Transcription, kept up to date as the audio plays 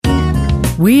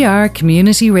We are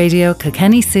Community Radio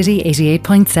Kilkenny City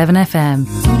 88.7 FM.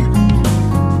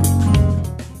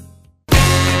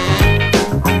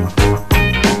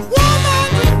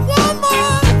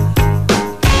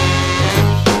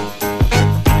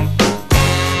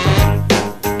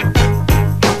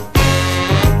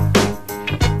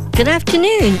 Good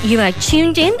afternoon. You are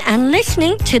tuned in and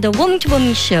listening to the Woman to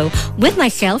Woman show with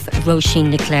myself,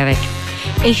 Roisin Chleirigh.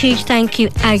 A huge thank you,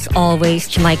 as always,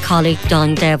 to my colleague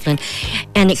Don Devlin.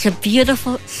 And it's a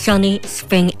beautiful, sunny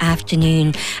spring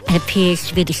afternoon. It appears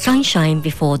to be the sunshine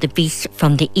before the beast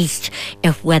from the east,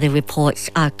 if weather reports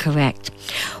are correct.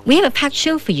 We have a packed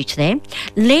show for you today.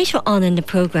 Later on in the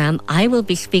programme, I will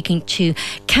be speaking to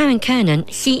Karen Kernan,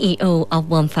 CEO of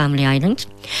One Family Ireland.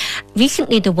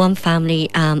 Recently, the One Family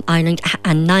Ireland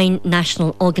and 9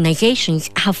 national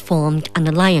organisations have formed an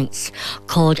alliance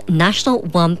called National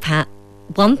One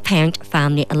Parent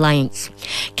Family Alliance.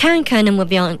 Karen Kernan will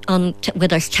be on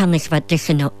with us telling us about this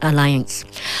alliance.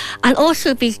 I'll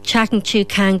also be chatting to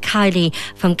Karen Kiley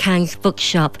from Karen's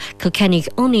Bookshop, Kilkenny's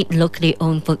only locally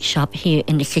owned bookshop here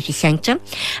in the city centre.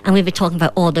 And we'll be talking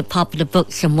about all the popular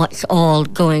books and what's all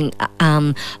going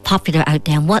popular out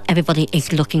there and what everybody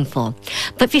is looking for.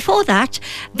 But before that,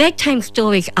 bedtime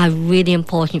stories are really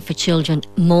important for children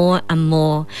more and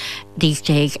more these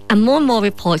days, and more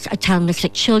reports are telling us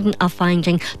that children are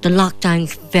finding the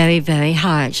lockdowns very, very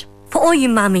hard. For all you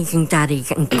mummies and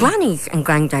daddies and grannies and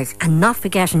granddads, and not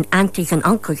forgetting aunties and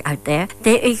uncles out there,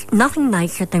 there is nothing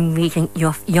nicer than reading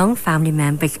your young family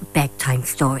members' bedtime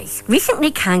stories.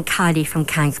 Recently, Karen Kiley from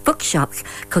Karen's Bookshops,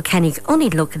 Kilkenny's only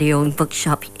locally owned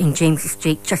bookshop in James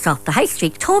Street, just off the High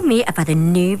Street, told me about a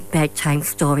new bedtime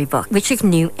storybook, which is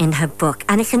new in her book,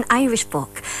 and it's an Irish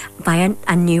book by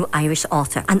a new Irish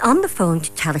author. And on the phone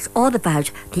to tell us all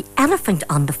about The Elephant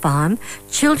on the Farm,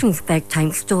 children's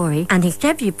bedtime story, and his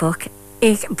debut book,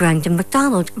 is Brendan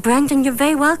MacDonald. Brendan, you're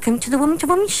very welcome to the Woman to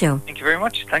Woman show. Thank you very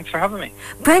much. Thanks for having me.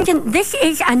 Brendan, this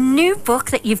is a new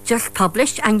book that you've just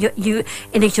published, and it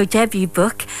is your debut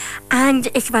book, and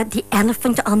it's about the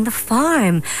elephant on the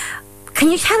farm. Can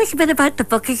you tell us a bit about the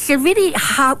book? It's a really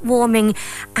heartwarming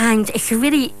and it's a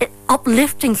really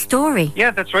uplifting story. Yeah,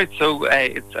 that's right. So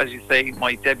it's, as you say,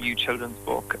 my debut children's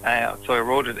book. So I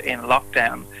wrote it in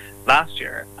lockdown last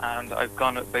year, and I've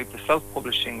gone about the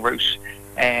self-publishing route.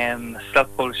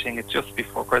 Self-publishing it just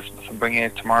before Christmas and bringing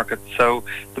it to market. So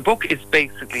the book is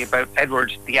basically about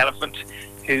Edward the elephant,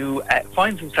 who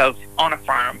finds himself on a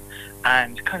farm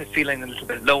and kind of feeling a little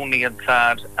bit lonely and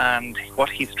sad, and what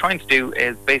he's trying to do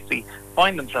is basically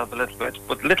find himself a little bit,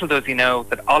 but little does he know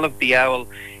that Olive the owl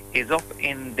is up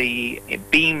in the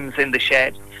beams in the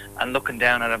shed and looking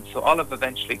down at him. So Olive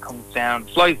eventually comes down,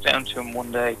 flies down to him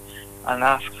one day and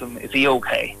asks him, is he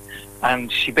okay?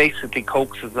 And she basically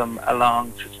coaxes him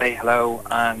along to say hello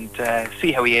and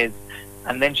see how he is.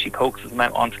 And then she coaxes him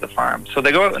out onto the farm. So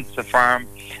they go out onto the farm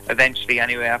eventually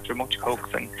anyway, after much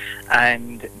coaxing,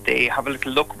 and they have a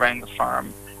little look around the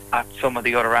farm at some of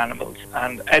the other animals.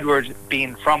 And Edward,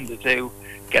 being from the zoo,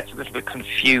 gets a little bit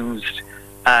confused,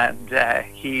 and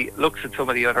he looks at some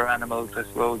of the other animals, I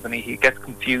suppose, and he gets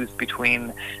confused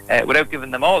between, without giving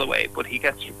them all away, but he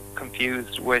gets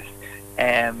confused with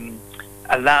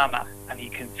a llama, and he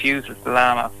confuses the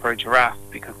llama for a giraffe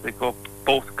because they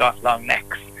both got long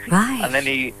necks. Right. And then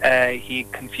he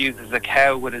confuses a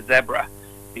cow with a zebra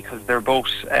because they're both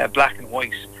black and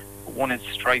white. One is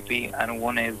stripy and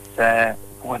one is the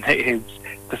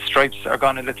stripes are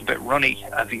gone a little bit runny,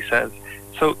 as he says.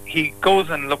 So he goes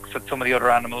and looks at some of the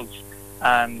other animals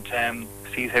and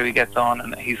sees how he gets on,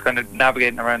 and he's kind of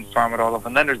navigating around the farm with all of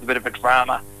them. And then there's a bit of a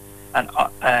drama, and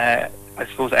I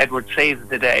suppose Edward saves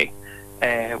the day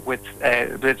with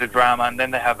a bit of drama, and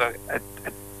then they have a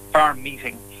farm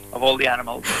meeting of all the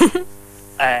animals.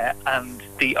 And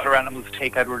the other animals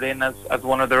take Edward in as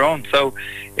one of their own. So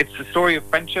it's a story of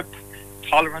friendship,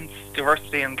 tolerance,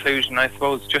 diversity, inclusion. I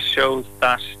suppose just shows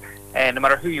that no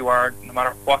matter who you are, no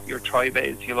matter what your tribe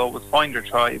is, you'll always find your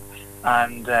tribe.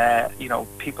 And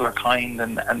people are kind,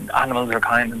 and animals are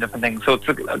kind, and different things. So it's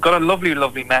got a lovely,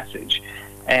 lovely message,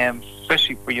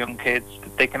 especially for young kids,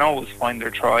 that they can always find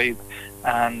their tribe,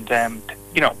 and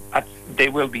they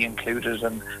will be included,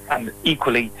 and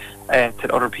equally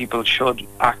that other people should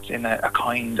act in a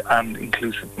kind and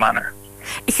inclusive manner.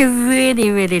 It's a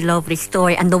really, really lovely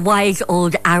story, and the wise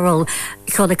old owl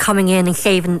sort of coming in and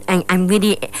saving and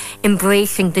really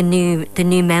embracing the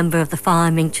new member of the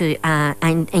farm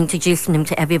and introducing him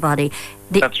to everybody.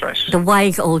 That's right. The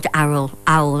wise old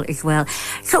owl as well.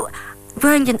 So,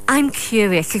 Brendan, I'm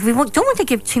curious, because we don't want to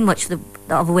give too much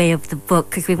away of the book,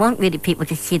 because we want really people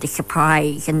to see the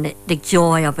surprise and the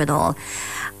joy of it all.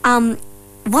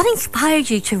 what inspired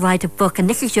you to write a book? And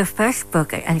this is your first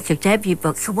book, and it's your debut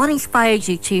book. So what inspired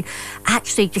you to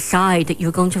actually decide that you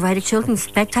were going to write a children's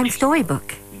bedtime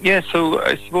storybook? Yeah, so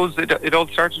I suppose it all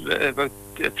started about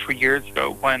 3 years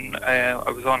ago when I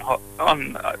was on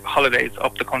holidays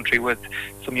up the country with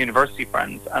some university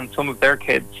friends, and some of their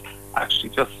kids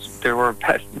actually we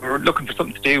were looking for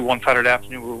something to do one Saturday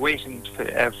afternoon. We were waiting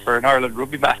for an Ireland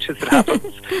rugby match, as it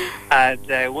happens,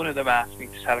 and one of them asked me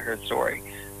to tell her a story.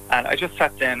 And I just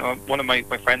sat down. One of my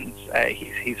friends,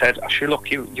 he said, "Oh, sure, look,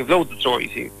 you've loads of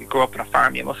stories. You grew up on a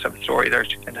farm. You must have a story there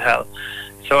you can tell."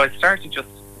 So I started just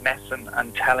messing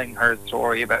and telling her a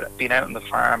story about being out on the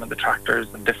farm and the tractors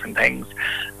and different things.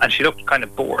 And she looked kind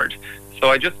of bored. So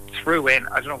I just threw in,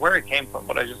 I don't know where it came from,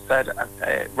 but I just said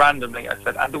randomly, I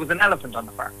said, and there was an elephant on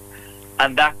the farm.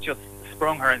 And that just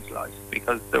sprung her into life,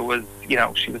 because there was,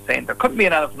 she was saying there couldn't be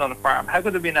an elephant on a farm. How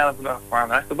could there be an elephant on a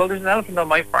farm? And I said, well, there's an elephant on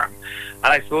my farm.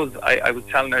 And I suppose I was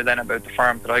telling her then about the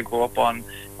farm that I grew up on,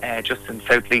 just in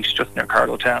South Laois, just near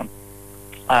Carlow Town.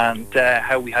 And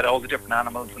how we had all the different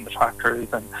animals and the tractors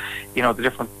and, the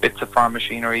different bits of farm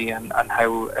machinery and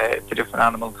how the different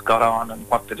animals got on and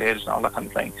what they did and all that kind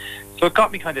of thing. So it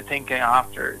got me kind of thinking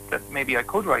after that maybe I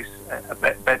could write a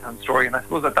bedtime story. And I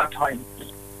suppose at that time,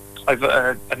 I've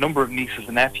a number of nieces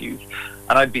and nephews,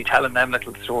 and I'd be telling them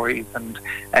little stories and,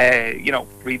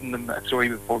 reading them a story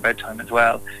before bedtime as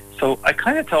well. So I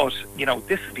kind of thought,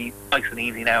 this would be nice and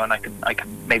easy now, and I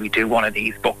can maybe do one of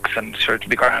these books and sure it'll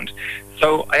be grand.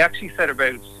 So I actually set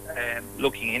about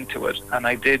looking into it, and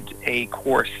I did a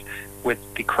course with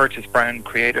the Curtis Brown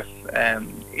Creative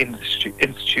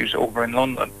Institute over in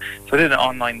London. So I did an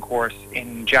online course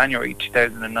in January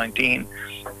 2019,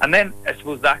 and then I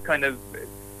suppose that kind of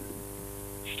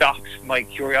stopped my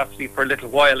curiosity for a little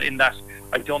while, in that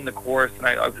I'd done the course and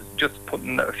I was just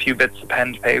putting a few bits of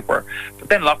pen to paper. But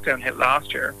then lockdown hit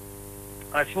last year,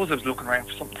 and I suppose I was looking around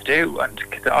for something to do and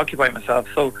to occupy myself.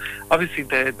 So obviously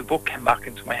the book came back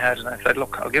into my head, and I said,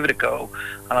 look, I'll give it a go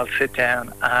and I'll sit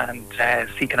down and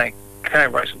see can I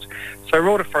write it. So I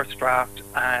wrote a first draft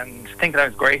and thinking I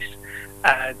was great.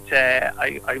 And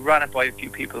I ran it by a few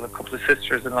people, a couple of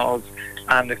sisters-in-laws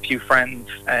and a few friends,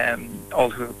 all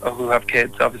who have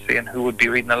kids, obviously, and who would be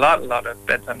reading a lot of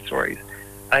bedtime stories.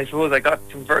 And I suppose I got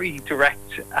some very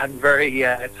direct and very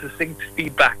succinct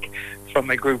feedback from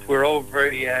my group. We're all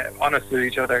very honest with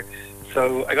each other.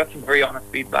 So I got some very honest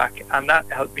feedback, and that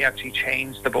helped me actually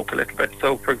change the book a little bit.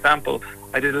 So, for example,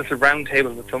 I did a little round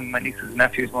table with some of my nieces and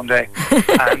nephews one day,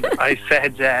 and I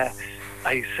started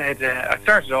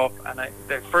off, and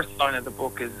the first line of the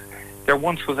book is, there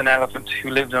once was an elephant who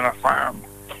lived on a farm.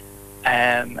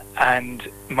 And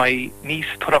my niece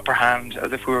put up her hand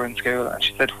as if we were in school, and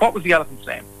she said, what was the elephant's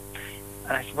name?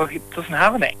 And I said, well, he doesn't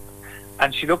have a name.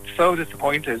 And she looked so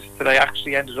disappointed that I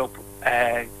actually ended up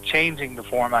changing the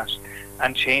format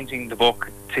and changing the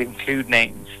book to include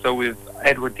names. So we've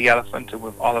Edward the elephant, and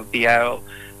we've Olive the owl,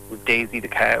 with Daisy the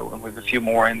cow, and with a few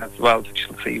more in as well that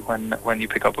you'll see when you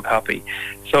pick up a copy.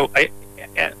 So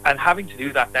and having to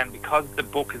do that then, because the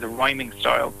book is a rhyming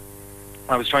style,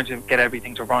 I was trying to get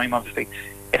everything to rhyme, obviously.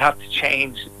 It had to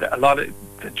change, a lot of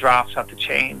the drafts had to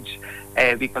change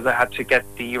because I had to get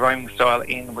the rhyming style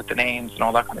in with the names and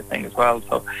all that kind of thing as well.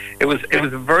 So it was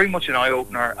very much an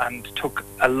eye-opener, and took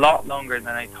a lot longer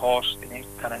than I thought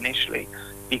initially,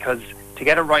 because to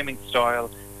get a rhyming style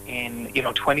in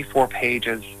 24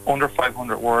 pages, under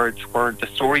 500 words, where the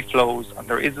story flows and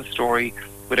there is a story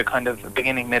with a kind of a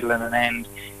beginning, middle and an end,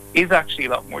 is actually a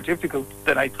lot more difficult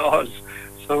than I thought.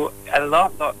 So a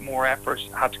lot more effort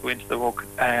had to go into the book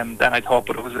than I thought,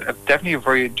 but it was definitely a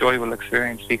very enjoyable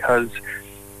experience, because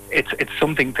it's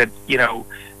something that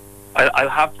I'll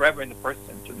have forever in the first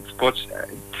instance, but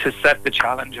to set the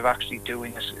challenge of actually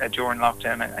doing it during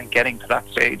lockdown and getting to that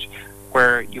stage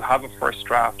where you have a first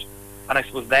draft. And I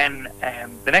suppose then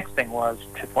the next thing was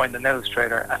to find an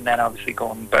illustrator, and then obviously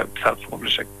going about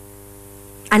self-publishing.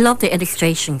 I love the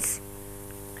illustrations.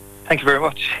 Thank you very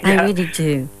much. I really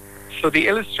do. So the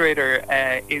illustrator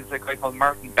is a guy called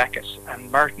Martin Beckett, and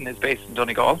Martin is based in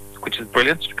Donegal, which is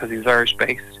brilliant because he's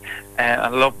Irish-based, and I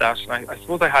love that. And I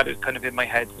suppose I had it kind of in my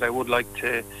head that I would like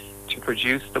to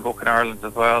produce the book in Ireland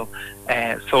as well.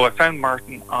 So I found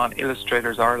Martin on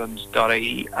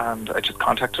illustratorsireland.ie, and I just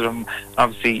contacted him.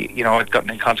 Obviously, I'd gotten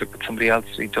in contact with somebody else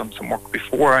who'd done some work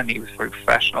before, and he was very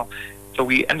professional. So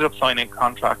we ended up signing a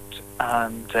contract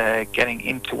and getting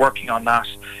into working on that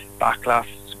back last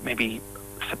maybe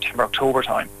September, October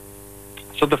time.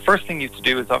 So the first thing you have to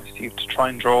do is obviously you have to try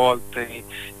and draw out the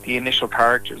initial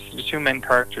characters. So the two main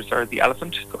characters are the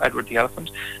elephant, so Edward the elephant,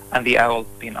 and the owl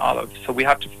being Olive. So we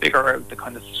had to figure out the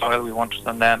kind of style we wanted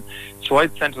on them. So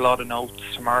I'd sent a lot of notes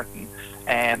to Martin,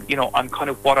 on kind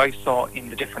of what I saw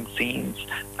in the different scenes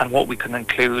and what we can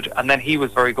include. And then he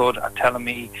was very good at telling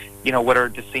me, whether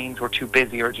the scenes were too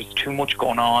busy or just too much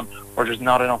going on, or there's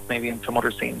not enough maybe in some other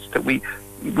scenes, that we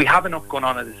have enough going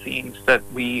on in the scenes that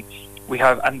we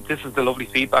have. And this is the lovely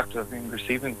feedback that I've been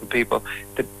receiving from people,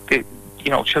 that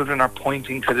children are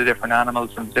pointing to the different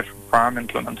animals and the different farm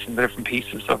implements and the different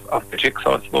pieces of the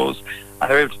jigsaw, I suppose, and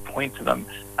they're able to point to them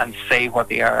and say what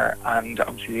they are, and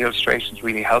obviously the illustrations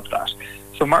really help that.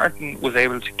 So Martin was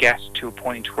able to get to a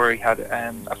point where he had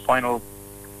a final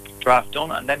draft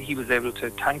done, and then he was able to,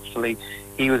 thankfully,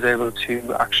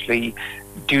 actually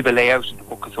do the layout of the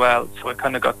book as well. So I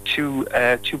kind of got two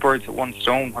birds with one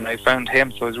stone when I found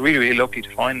him, so I was really, really lucky to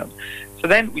find them. So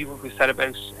then we set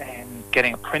about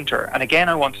getting a printer, and again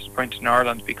I wanted to print in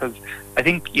Ireland because I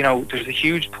think there's a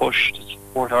huge push to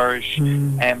support Irish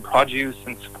produce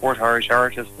and support Irish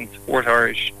artists and support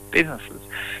Irish businesses.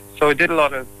 So I did a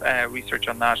lot of research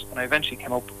on that, and I eventually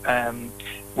came up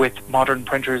with modern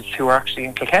printers who are actually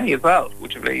in Kilkenny as well,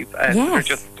 would you believe? Yes. So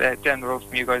they're just down the road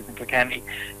from you guys in Kilkenny,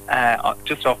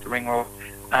 just off the ring road,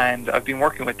 and I've been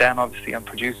working with them obviously on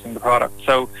producing the product.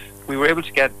 So we were able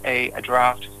to get a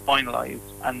draft finalised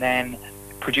and then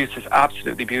produce this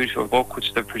absolutely beautiful book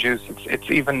which they've produced. It's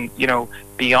even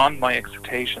beyond my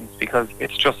expectations, because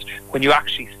it's just, when you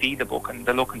actually see the book and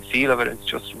the look and feel of it, it's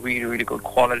just really, really good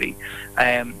quality.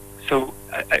 So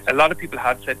a lot of people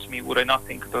had said to me, would I not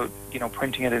think about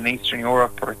printing it in Eastern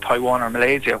Europe or Taiwan or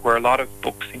Malaysia, where a lot of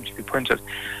books seem to be printed?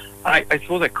 I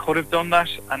suppose I could have done that,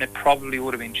 and it probably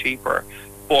would have been cheaper,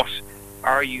 but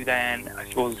are you then, I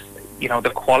suppose,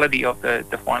 the quality of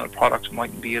the final product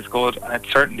mightn't be as good. And it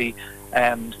certainly,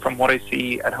 from what I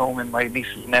see at home in my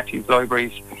nieces and nephews'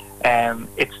 libraries,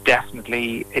 it's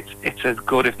definitely it's as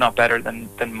good, if not better,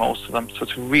 than most of them. So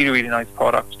it's a really, really nice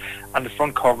product, and the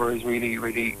front cover is really,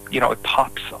 really, it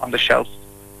pops on the shelf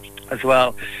as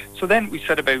well. So then we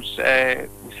set about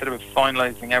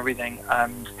finalising everything,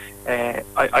 and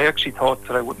I actually thought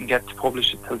that I wouldn't get to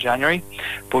publish it till January,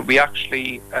 but we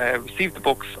actually received the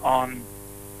books on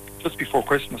just before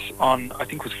Christmas, on I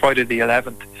think it was Friday the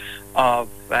 11th of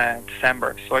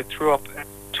December. So I threw up a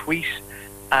tweet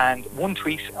and one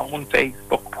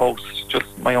Facebook post, just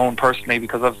my own personally,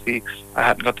 because obviously I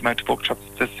hadn't got them out to bookshops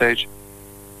at this stage,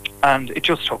 and it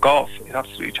just took off. It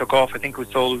absolutely took off. I think we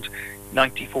sold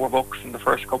 94 books in the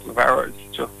first couple of hours,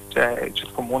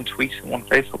 just from one tweet and one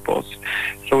Facebook post.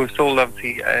 So we've sold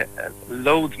obviously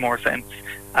loads more since,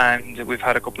 and we've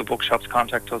had a couple of bookshops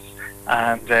contact us,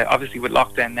 and obviously with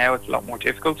lockdown now it's a lot more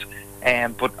difficult,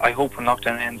 but I hope when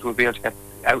lockdown ends we'll be able to get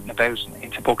out and about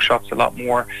into bookshops a lot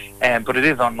more, but it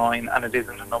is online, and it is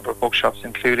in a number of bookshops,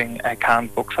 including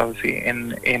canned books obviously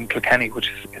in Kilkenny, which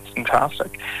is it's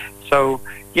fantastic. So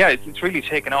yeah, it's really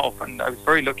taken off, and I was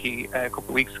very lucky. A couple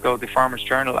of weeks ago, the Farmers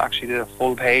Journal actually did a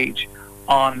full page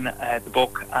on the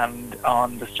book and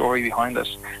on the story behind it,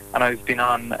 and I've been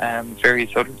on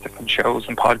various other different shows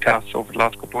and podcasts over the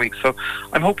last couple of weeks. So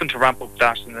I'm hoping to ramp up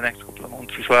that in the next couple of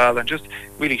months as well, and just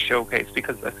really showcase,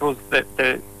 because I suppose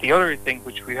the other thing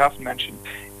which we haven't mentioned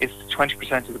is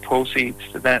 20% of the proceeds,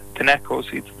 the net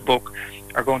proceeds of the book,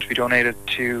 are going to be donated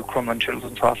to Crumlin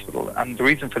Children's Hospital. And the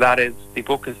reason for that is the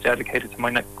book is dedicated to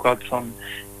my godson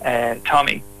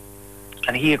Tommy,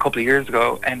 and he a couple of years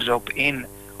ago ended up in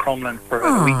Crumlin for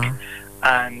a week,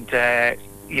 and the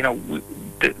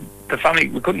family,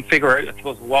 we couldn't figure out, I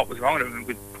suppose, what was wrong with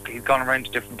him. He'd gone around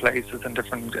to different places and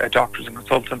different doctors and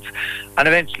consultants, and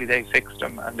eventually they fixed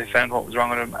him and they found what was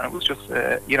wrong with him, and it was just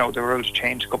they were able to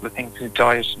change a couple of things, his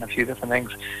diet and a few different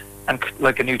things, and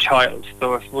like a new child.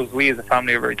 So I suppose we as a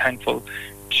family are very thankful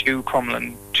to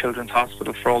Crumlin Children's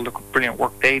Hospital for all the brilliant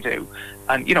work they do,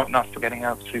 and not forgetting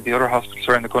obviously the other hospitals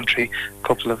around the country. A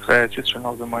couple of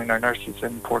sister-in-laws of mine are nurses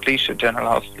in Portlaoise General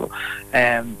Hospital,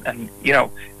 and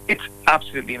it's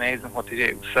absolutely amazing what they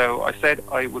do. So I said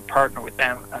I would partner with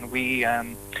them, and we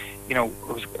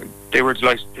they were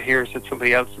delighted to hear that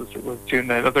somebody else was doing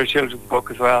another children's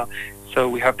book as well. So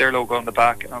we have their logo on the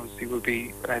back, and obviously we'll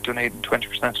be donating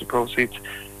 20% of the proceeds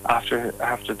after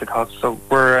the cost. So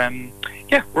we're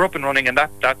up and running, and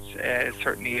that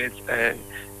certainly is a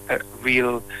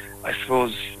real, I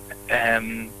suppose,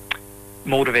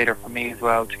 motivator for me as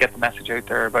well, to get the message out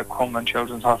there about Crumlin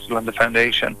Children's Hospital and the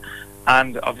foundation,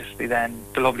 and obviously then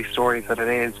the lovely stories that it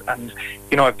is. And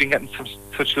I've been getting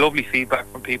such lovely feedback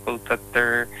from people that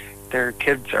their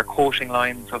kids are quoting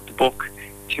lines of the book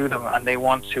to them, and they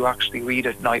want to actually read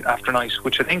it night after night,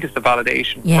 which I think is the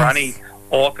validation Yes. for any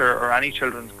author or any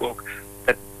children's book,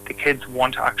 that the kids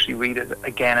want to actually read it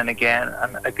again and again.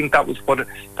 And I think that was one of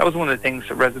the things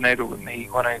that resonated with me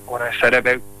when I said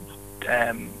about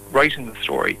writing the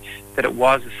story, that it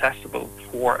was accessible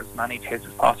for as many kids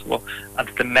as possible, and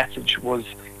that the message was,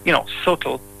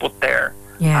 subtle but there,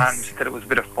 Yes. and that it was a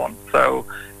bit of fun. So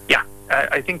yeah,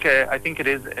 I think it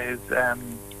is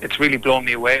it's really blown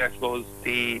me away, I suppose,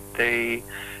 the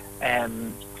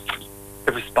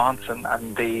response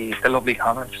and the lovely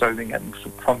comments that I've been getting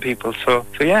from people. So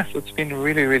yes, it's been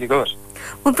really, really good.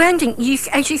 Well, Brendan,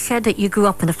 as you said that you grew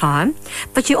up on a farm,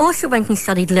 but you also went and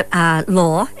studied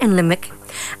law in Limerick.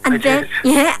 And I then, did.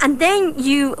 yeah, and then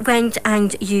you went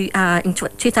and you in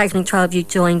 2012 you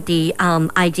joined the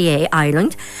IDA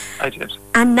Ireland, I did.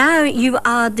 and now you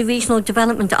are the regional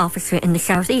development officer in the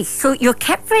southeast. So you're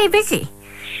kept very busy.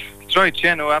 That's right.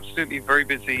 Yeah, no, absolutely, very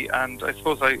busy. And I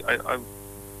suppose I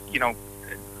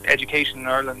education in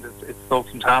Ireland is so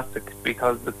fantastic,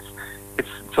 because it's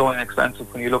so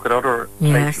inexpensive when you look at other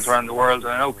places around the world.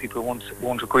 And I know people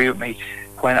won't agree with me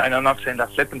and I'm not saying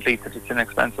that flippantly, that it's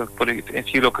inexpensive, but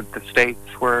if you look at the States,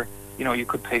 where you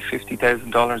could pay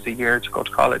 $50,000 a year to go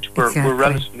to college, we're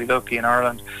relatively lucky in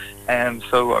Ireland. And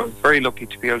so I was very lucky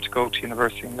to be able to go to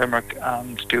University in Limerick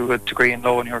and do a degree in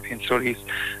law and European studies,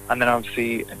 and then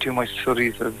obviously do my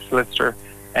studies as a solicitor.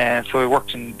 So I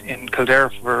worked in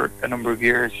Kildare for a number of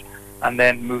years, and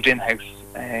then moved in-house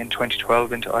in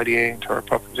 2012 into IDA, into our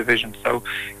property division. So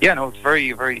yeah, no, it's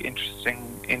very, very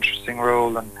interesting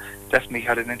role, and definitely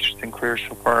had an interesting career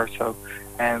so far. So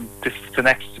this is the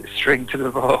next string to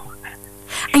the bow.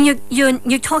 And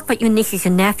you talk about your nieces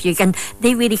and nephews, and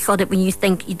they really saw that when you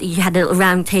had a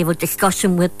round table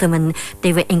discussion with them, and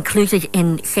they were included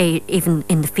in, say, even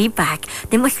in the feedback.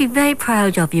 They must be very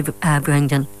proud of you,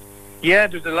 Brendan. Yeah,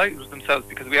 they're delighted with themselves,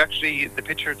 because the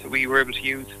picture that we were able to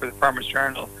use for the Farmer's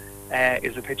Journal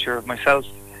is a picture of myself,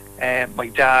 my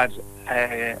dad,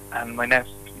 and my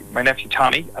nephew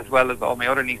Tommy, as well as all my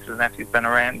other nieces and nephews, been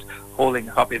around holding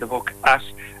a copy of the book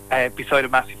beside a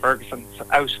Matthew Ferguson's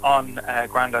out on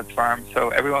Grandad's farm. So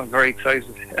everyone's very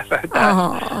excited about that.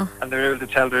 Aww. And they're able to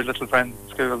tell their little friends in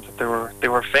school that they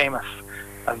were famous,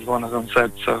 as one of them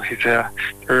said. So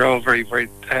they're all very, very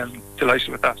delighted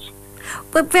with that.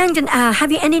 Well, Brendan,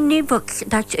 have you any new books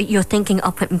that you're thinking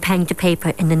of putting pen to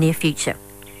paper in the near future?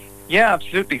 Yeah,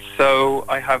 absolutely. So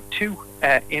I have two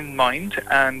in mind,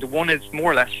 and one is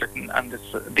more or less written, and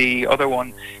the other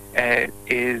one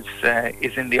is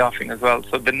in the offing as well.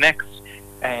 So the next,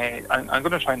 I'm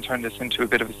going to try and turn this into a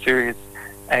bit of a series.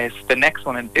 So the next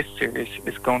one in this series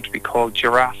is going to be called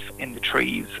Giraffe in the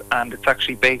Trees, and it's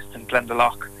actually based in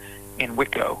Glendalough in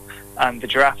Wicklow. And the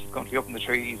giraffe is going to be up in the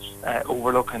trees,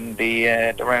 overlooking the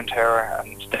Round Tower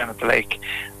and down at the lake,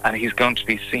 and he's going to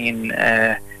be seeing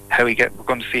we're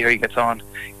going to see how he gets on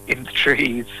in the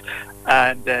trees.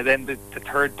 And then the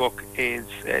third book is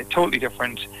totally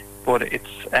different, but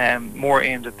it's more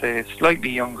aimed at the slightly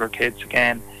younger kids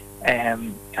again,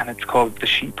 and it's called The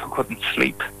Sheep Who Couldn't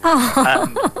Sleep.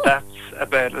 And that's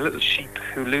about a little sheep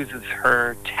who loses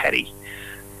her teddy,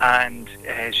 and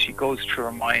she goes through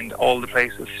her mind all the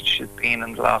places she's been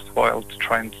in the last while to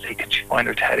try and see, can she find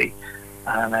her teddy,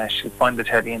 and she'll find the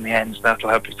teddy in the end. That'll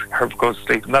help her go to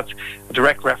sleep. And that's a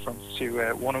direct reference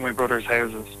to one of my brother's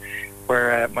houses,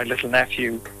 where my little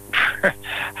nephew,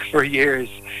 for years,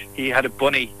 he had a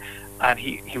bunny, and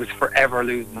he was forever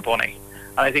losing the bunny.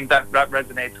 And I think that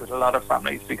resonates with a lot of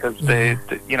families, because the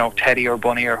teddy or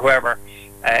bunny or whoever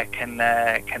can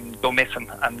go missing,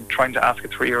 and trying to ask a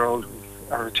 3-year-old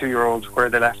or a 2-year-old where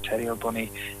they left teddy or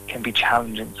bunny can be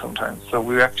challenging sometimes. So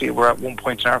we actually were at one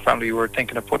point in our family, we were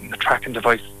thinking of putting a tracking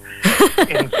device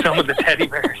in some of the teddy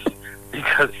bears,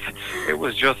 because it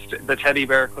was just, the teddy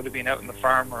bear could have been out in the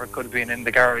farm, or it could have been in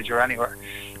the garage, or anywhere.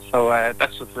 So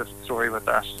that's just the story with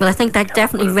that. Well, I think that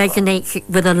definitely resonates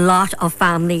with a lot of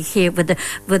families here with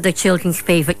the children's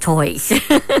favourite toys.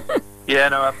 Yeah,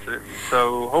 no, absolutely.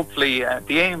 So hopefully,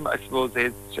 the aim, I suppose,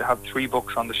 is to have 3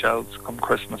 books on the shelves come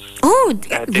Christmas. Oh,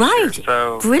 this right. year.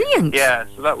 So, brilliant. Yeah,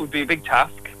 so that would be a big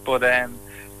task. But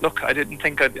look, I didn't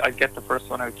think I'd get the first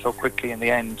one out so quickly in the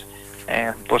end.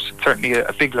 But it's certainly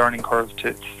a big learning curve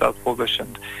to self-publish,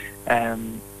 and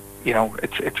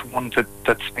it's one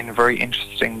that's been a very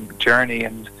interesting journey,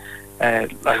 and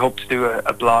I hope to do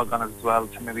a blog on it as well,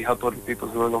 to maybe help other people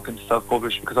who are looking to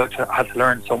self-publish, because I had to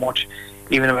learn so much,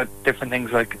 even about different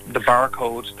things like the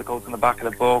barcode that goes on the back of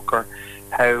the book, or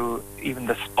how even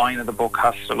the spine of the book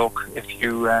has to look if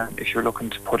you're looking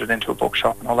to put it into a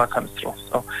bookshop, and all that kind of stuff.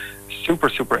 So super,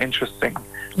 super interesting.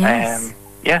 Yes.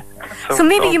 Yeah. So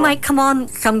maybe you might come on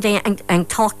someday and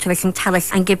talk to us and tell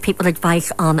us and give people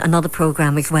advice on another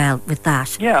programme as well with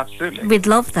that. Yeah, absolutely. We'd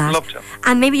love that. Love to.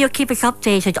 And maybe you'll keep us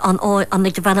updated on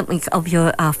the developments of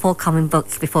your forthcoming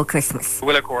books before Christmas.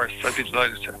 Well, of course. I'd be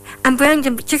delighted to. And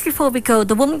Brendan, just before we go,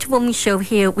 the Woman to Woman show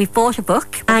here, we've bought a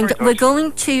book and we're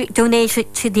going to donate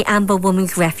it to the Amber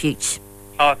Women's Refuge.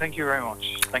 Oh, thank you very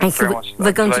much. Thank you very much.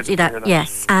 We're going to do that,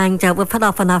 yes. And we'll put it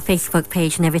up on our Facebook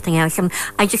page and everything else. And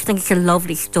I just think it's a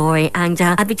lovely story. And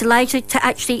I'd be delighted to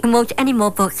actually promote any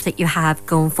more books that you have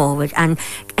going forward. And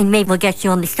maybe we'll get you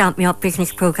on the Stamp Me Up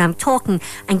business programme talking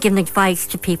and giving advice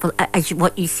to people, as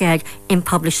what you said, in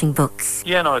publishing books.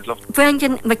 Yeah, no, I'd love to.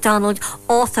 Brendan MacDonald,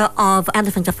 author of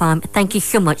Elephant to Farm, thank you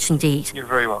so much indeed. You're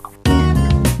very welcome.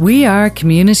 We are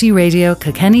Community Radio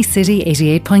Kilkenny City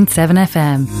 88.7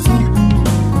 FM.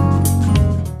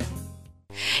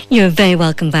 You're very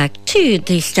welcome back to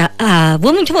the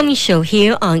Woman to Woman show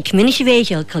here on Community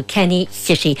Radio Kilkenny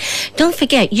City. Don't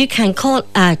forget, you can call,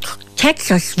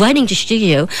 text us right into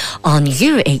studio on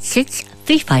 086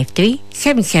 353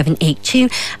 7782,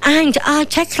 and our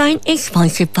text line is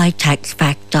sponsored by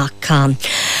taxback.com.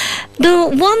 The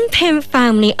One Parent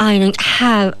Family Island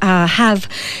have I'm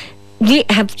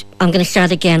going to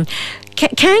start again.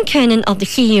 Karen Kernan, of the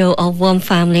CEO of One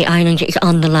Family Island, is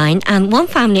on the line, and One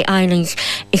Family Islands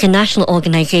is a national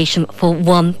organisation for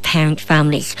one-parent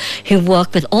families who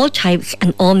work with all types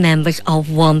and all members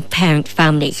of one-parent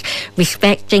families,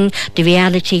 respecting the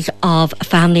realities of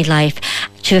family life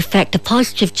to effect a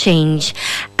positive change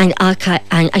and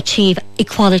achieve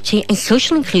equality and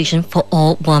social inclusion for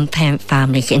all one-parent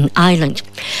families in Ireland.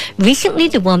 Recently,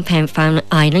 the One Parent Family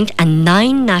Island and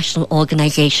 9 national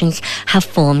organisations have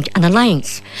formed an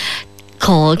alliance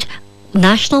called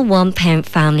National One Parent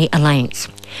Family Alliance.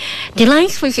 The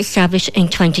alliance was established in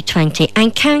 2020,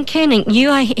 and Karen Kernan,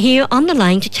 you are here on the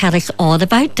line to tell us all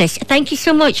about this. Thank you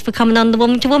so much for coming on the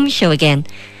Woman to Woman show again.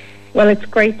 Well, it's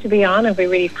great to be on, and we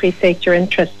really appreciate your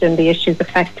interest in the issues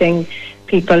affecting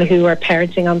people who are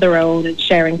parenting on their own and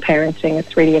sharing parenting.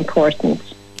 It's really important.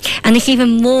 And it's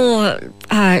even more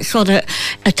sort of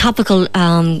a topical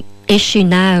issue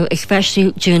now,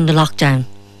 especially during the lockdown.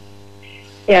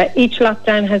 Yeah, each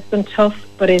lockdown has been tough,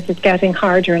 but it is getting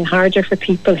harder and harder for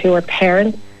people who are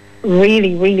parents.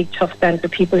 Really, really tough then for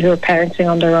people who are parenting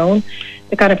on their own.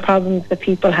 The kind of problems that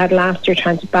people had last year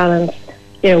trying to balance,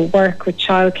 work with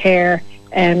childcare,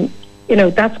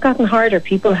 that's gotten harder.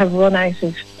 People have run out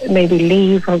of maybe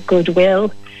leave or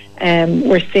goodwill.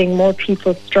 We're seeing more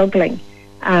people struggling,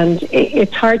 and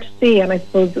it's hard to see. And I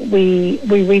suppose we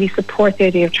really support the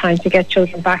idea of trying to get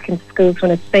children back into schools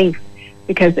when it's safe,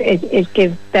 because it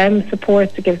gives them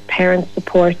support, it gives parents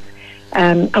support.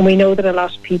 And we know that a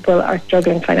lot of people are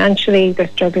struggling financially. They're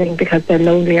struggling because they're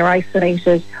lonely or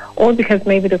isolated, or because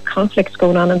maybe there's conflicts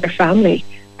going on in their family.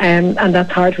 And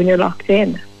that's hard when you're locked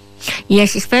in.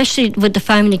 Yes, especially with the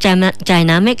family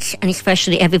dynamics, and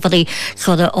especially everybody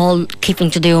sort of all keeping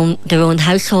to their own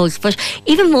households. But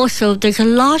even more so, there's a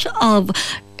lot of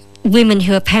women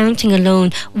who are parenting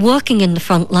alone working in the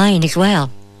front line as well.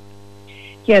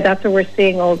 Yeah, that's what we're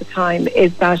seeing all the time,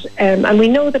 is that, and we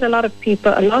know that a lot of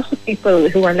people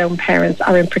who are lone parents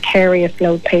are in precarious,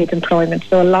 low-paid employment.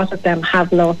 So a lot of them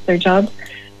have lost their jobs,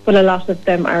 but a lot of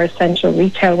them are essential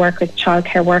retail workers,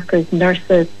 childcare workers,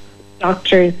 nurses,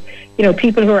 doctors,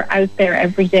 people who are out there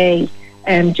every day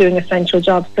doing essential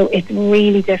jobs. So it's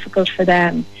really difficult for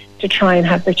them to try and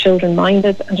have their children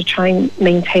minded and to try and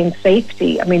maintain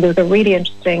safety. I mean, there was a really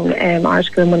interesting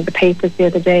article in one of the papers the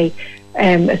other day.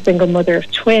 A single mother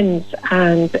of twins,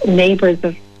 and neighbours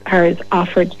of hers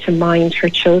offered to mind her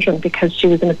children because she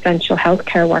was an essential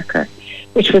healthcare worker,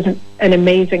 which was an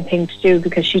amazing thing to do,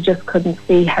 because she just couldn't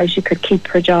see how she could keep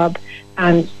her job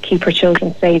and keep her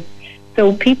children safe.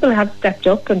 So people have stepped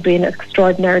up and been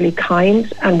extraordinarily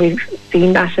kind, and we've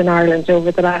seen that in Ireland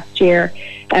over the last year.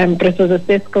 But I suppose as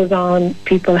this goes on,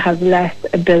 people have less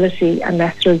ability and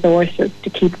less resources to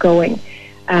keep going.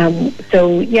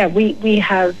 We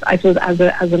have, I suppose,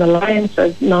 as an alliance,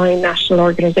 as 9 national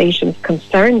organisations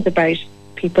concerned about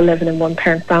people living in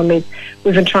one-parent families,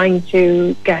 we've been trying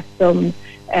to get some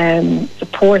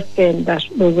support in that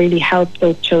will really help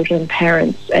those children and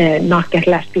parents not get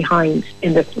left behind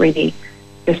in this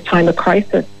time of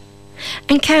crisis.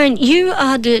 And Karen, you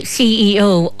are the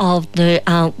CEO of the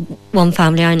One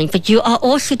Family Island, but you are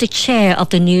also the chair of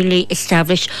the newly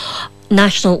established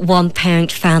National One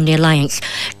Parent Family Alliance.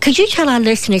 Could you tell our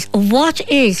listeners what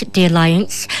is the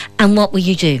alliance and what will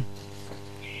you do?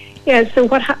 Yeah, so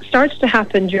what started to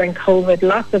happen during COVID,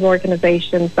 lots of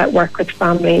organisations that work with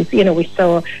families, we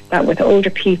saw that with older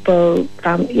people,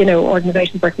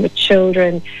 organisations working with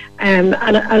children, and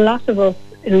a lot of us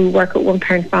who work with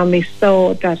one-parent families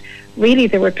saw that really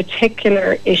there were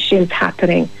particular issues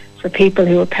happening for people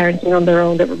who were parenting on their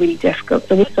own that were really difficult.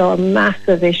 So we saw a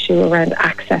massive issue around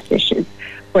access issues,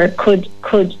 where could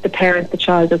the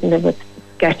child doesn't live with,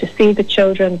 get to see the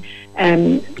children,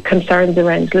 concerns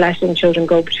around letting children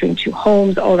go between two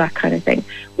homes, all that kind of thing.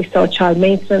 We saw child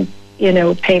maintenance,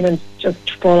 payments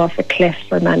just fall off a cliff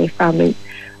for many families.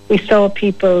 We saw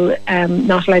people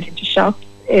not allowed into shops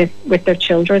with their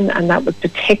children, and that was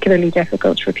particularly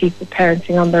difficult for people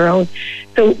parenting on their own.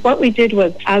 So what we did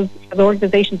was, as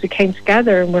organisations, we came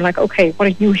together and we're like, okay, what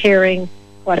are you hearing?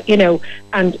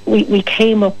 And we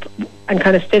came up and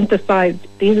kind of synthesized,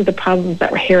 these are the problems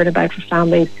that we're hearing about for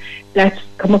families. Let's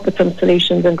come up with some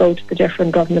solutions and go to the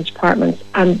different government departments.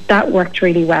 And that worked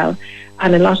really well.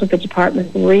 And a lot of the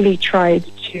departments really tried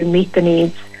to meet the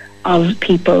needs of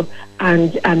people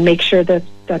and make sure that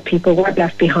people weren't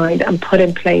left behind, and put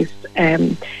in place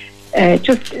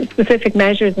just specific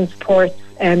measures and supports,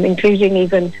 including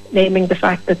even naming the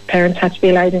fact that parents had to be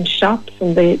allowed in shops,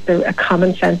 and a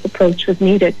common sense approach was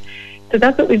needed. So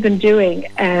that's what we've been doing,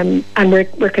 and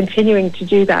we're continuing to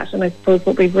do that. And I suppose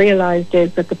what we've realised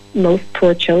is that the most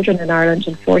poor children in Ireland,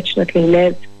 unfortunately,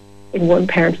 live in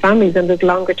one-parent families, and there's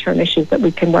longer-term issues that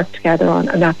we can work together on,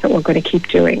 and that's what we're going to keep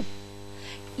doing.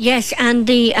 Yes, and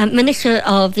the Minister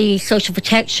of the Social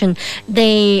Protection,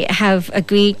 they have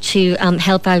agreed to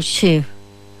help out too,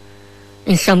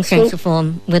 in some sense or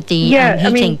form, with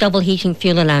the double heating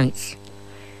fuel allowance.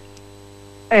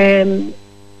 That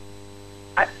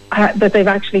they've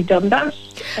actually done that.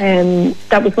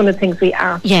 That was one of the things we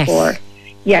asked for.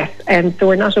 Yes, so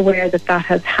we're not aware that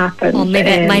has happened. Oh,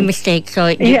 maybe my mistake. So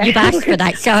you've asked for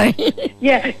that. Sorry.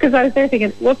 Yeah, because I was there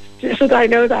thinking, should I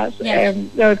know that? Yes.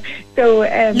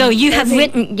 No, you have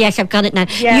written. Yes, I've got it now.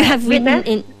 Yeah, you have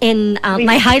written in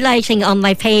my highlighting on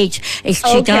my page is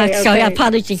too dark. Okay. Sorry,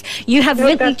 apologies. You have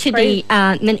written to the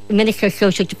Minister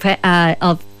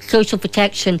of Social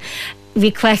Protection,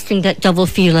 requesting that double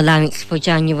fuel allowance for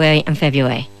January and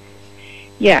February.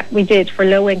 Yeah, we did, for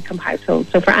low-income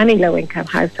households, so for any low-income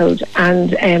household.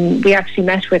 And we actually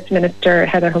met with Minister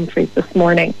Heather Humphreys this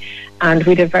morning, and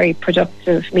we had a very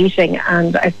productive meeting.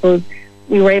 And I suppose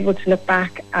we were able to look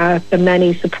back at the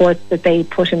many supports that they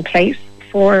put in place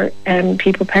for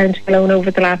people parenting alone over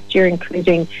the last year,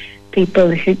 including people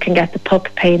who can get the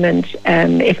PUP payment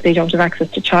if they don't have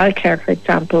access to childcare, for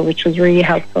example, which was really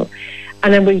helpful.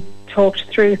 And then we talked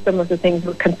through some of the things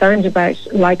we're concerned about,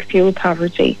 like fuel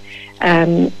poverty,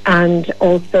 and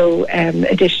also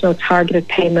additional targeted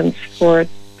payments for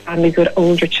families with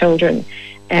older children,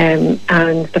 and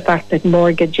the fact that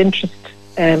mortgage interest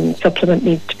supplement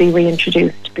needs to be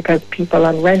reintroduced, because people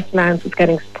on rent allowance is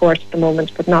getting support at the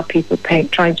moment, but not people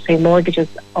trying to pay mortgages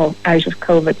out of the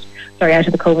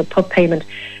COVID PUP payment.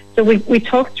 So we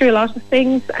talked through a lot of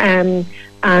things, and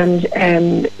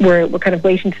we're kind of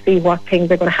waiting to see what things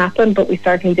are going to happen, but we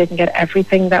certainly didn't get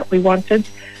everything that we wanted.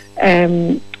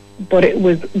 But it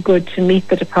was good to meet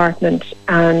the department,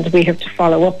 and we have to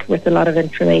follow up with a lot of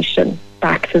information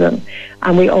back to them.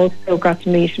 And we also got to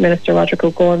meet Minister Roderick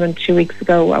O'Gorman 2 weeks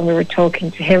ago, and we were talking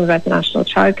to him about the national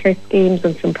childcare schemes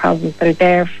and some problems that are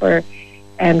there for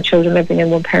children living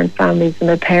in one-parent families and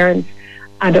their parents,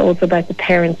 and also about the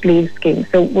parents' leave scheme.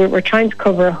 So we're trying to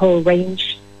cover a whole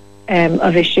range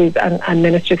of issues, and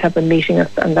ministers have been meeting us,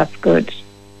 and that's good.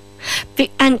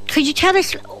 And could you tell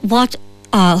us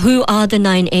who are the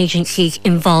 9 agencies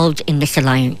involved in this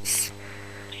alliance?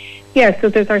 Yeah, so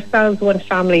there's ourselves, One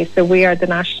Family. So we are the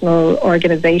national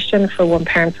organisation for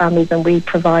one-parent families, and we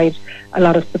provide a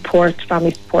lot of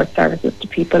family support services to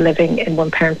people living in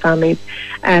one-parent families.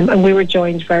 And we were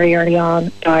joined very early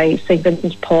on by St.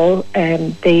 Vincent de Paul.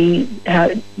 They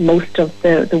most of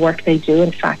the work they do,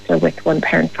 in fact, are with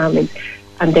one-parent families,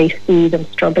 and they see them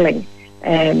struggling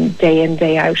day in,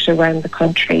 day out around the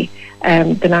country.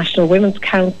 The National Women's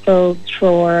Council,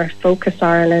 Tror, Focus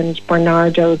Ireland,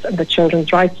 Barnardo's, and the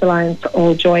Children's Rights Alliance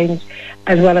all joined,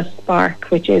 as well as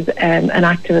Spark, which is an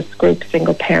activist group,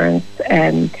 single parents.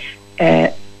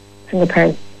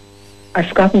 I've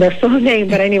forgotten their full name,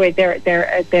 but anyway, they're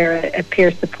a peer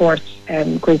support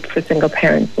group for single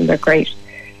parents, and they're great.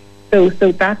 So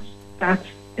that's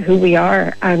who we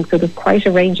are, and so there's quite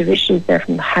a range of issues there,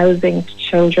 from housing to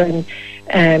children,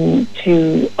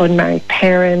 to unmarried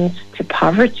parents, to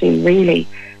poverty, really.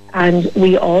 And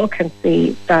we all can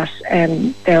see that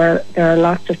there are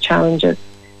lots of challenges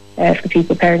for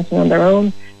people parenting on their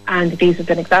own, and these have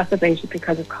been exacerbated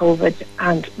because of COVID,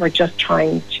 and we're just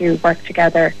trying to work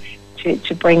together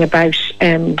to bring about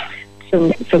some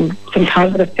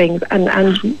positive things,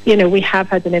 and you know, we have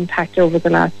had an impact over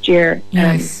the last year,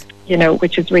 yes. You know,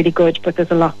 which is really good, but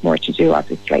there's a lot more to do,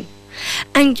 obviously.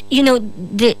 And, you know,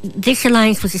 this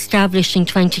alliance was established in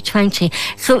 2020,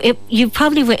 so you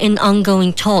probably were in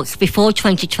ongoing talks before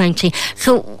 2020.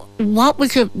 So what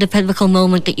was the pivotal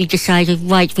moment that you decided,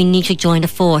 right, we need to join a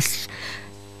force?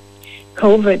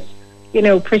 COVID. You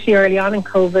know, pretty early on in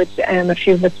COVID, a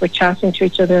few of us were chatting to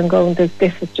each other and going, this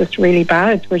is just really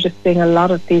bad. We're just seeing a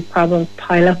lot of these problems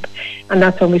pile up. And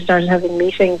that's when we started having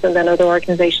meetings, and then other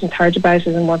organisations heard about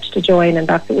it and wanted to join, and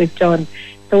that's what we've done.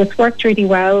 So it's worked really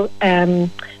well,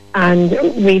 and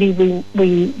really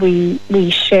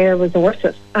we share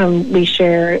resources. We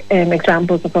share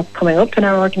examples of what's coming up in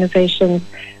our organisations.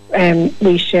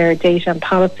 We share data and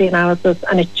policy analysis,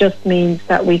 and it just means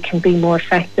that we can be more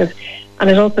effective. And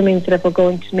it also means that if we're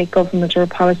going to meet government or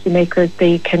policymakers,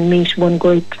 they can meet one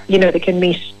group. You know, they can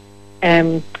meet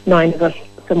 9 of us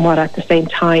somewhat at the same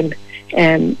time,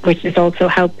 which is also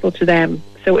helpful to them.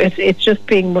 So it's just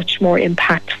being much more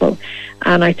impactful.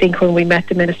 And I think when we met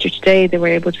the Minister today, they were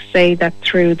able to say that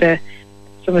through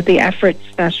some of the efforts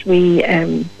that we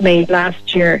made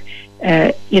last year,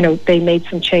 you know, they made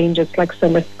some changes, like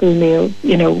summer school meals.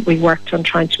 You know, we worked on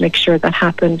trying to make sure that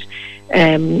happened.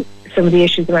 Some of the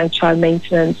issues around child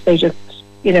maintenance, they just,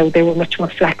 you know, they were much more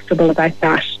flexible about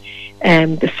that.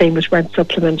 The same with rent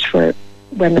supplement for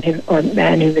women or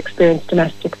men who've experienced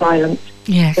domestic violence.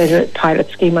 Yes. There's a pilot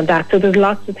scheme on that. So there's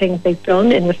lots of things they've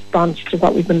done in response to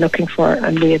what we've been looking for,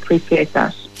 and we appreciate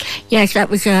that. Yes, that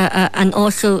was and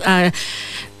also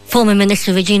former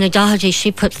Minister Regina Doherty,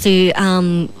 she put through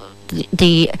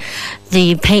the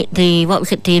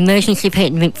emergency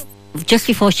payment. Just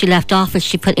before she left office,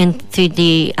 she put in through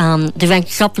the rent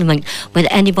supplement with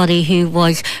anybody who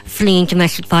was fleeing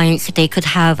domestic violence, that they could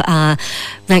have a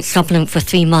rent supplement for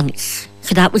 3 months.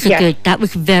 So that was that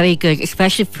was very good,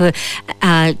 especially for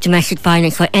domestic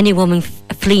violence, or any woman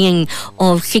fleeing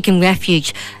or seeking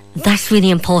refuge. That's really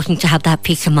important to have that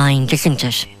peace of mind, isn't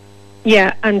it?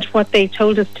 Yeah, and what they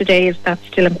told us today is that's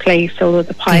still in place, although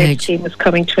the pilot scheme was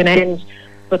coming to an end.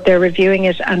 But they're reviewing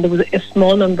it, and there was a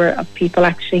small number of people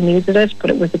actually needed it, but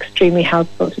it was extremely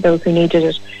helpful to those who needed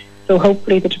it. So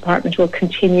hopefully the department will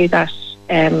continue that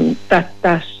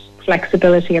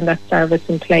flexibility and that service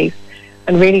in place.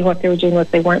 And really what they were doing was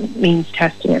they weren't means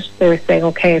testing it. They were saying,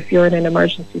 okay, if you're in an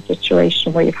emergency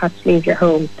situation where you've had to leave your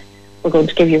home, we're going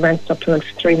to give you rent supplement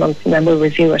for 3 months, and then we'll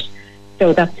review it.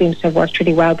 So that seems to have worked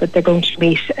really well, but they're going to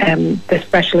meet the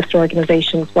specialist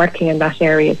organisations working in that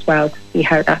area as well to see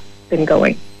how that's been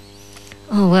going.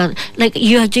 Oh, well, like,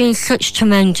 you are doing such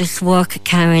tremendous work,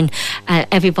 Karen,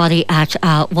 everybody at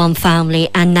One Family,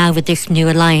 and now with this new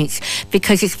alliance,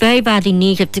 because it's very badly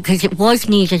needed, because it was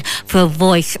needed for a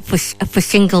voice for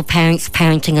single parents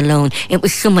parenting alone. It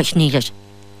was so much needed.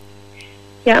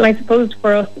 Yeah, and I suppose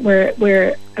for us,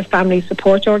 we're a family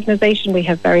support organisation. We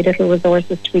have very little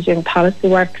resources to be doing policy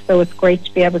work, so it's great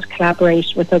to be able to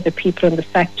collaborate with other people in the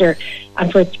sector,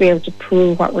 and for us to be able to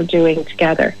pool what we're doing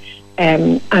together.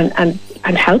 And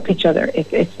help each other.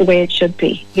 It's the way it should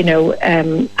be, you know,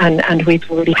 and we're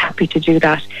really happy to do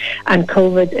that. And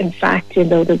COVID, in fact, you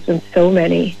know, there's been so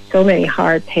many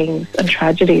hard things and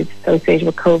tragedies associated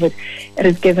with COVID. It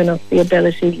has given us the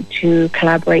ability to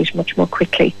collaborate much more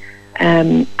quickly,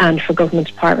 and for government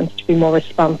departments to be more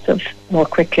responsive more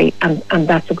quickly, and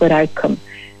that's a good outcome.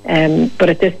 But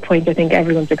at this point, I think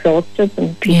everyone's exhausted,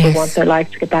 and people want their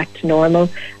life to get back to normal,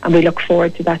 and we look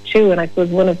forward to that too. And I suppose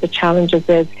one of the challenges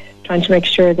is trying to make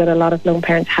sure that a lot of lone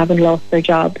parents haven't lost their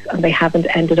jobs, and they haven't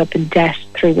ended up in debt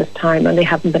through this time, and they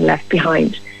haven't been left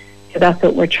behind. So that's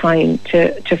what we're trying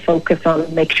to focus on,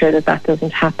 and make sure that that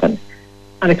doesn't happen.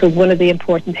 And I suppose one of the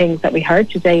important things that we heard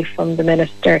today from the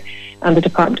Minister and the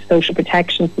Department of Social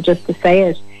Protection, so just to say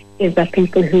it, is that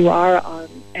people who are on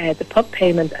the PUP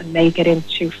payment and may get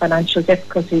into financial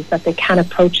difficulties, that they can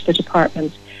approach the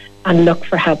department and look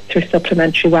for help through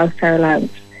supplementary welfare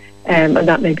allowance, and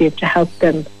that may be able to help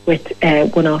them with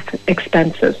one-off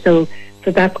expenses. So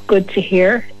that's good to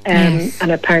hear,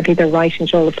 and apparently they're writing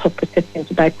to all the PUP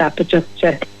recipients about that, but just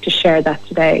to share that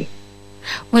today.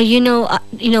 Well, you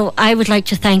know, I would like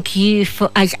to thank you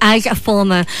for, as a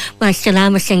former, well, I still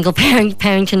am a single parent,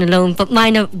 parenting alone, but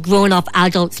mine are grown-up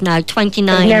adults now,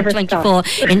 29, 24.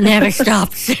 It never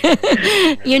stops.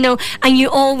 You know, and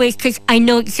you always, because I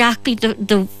know exactly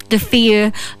the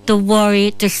fear, the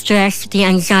worry, the stress, the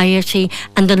anxiety,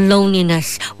 and the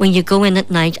loneliness when you go in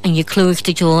at night and you close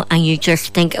the door and you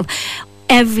just think of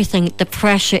everything. The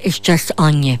pressure is just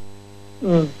on you.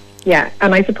 Yeah,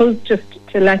 and I suppose just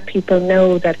to let people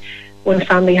know that One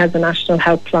Family has a national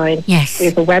helpline. Yes. We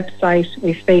have a website,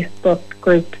 we have a Facebook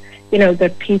group. You know,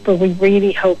 that people, we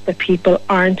really hope that people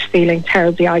aren't feeling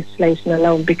terribly isolated and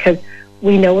alone, because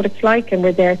we know what it's like, and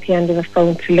we're there at the end of the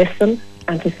phone to listen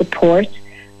and to support.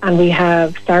 And we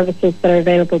have services that are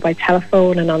available by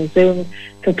telephone and on Zoom.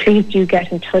 So please do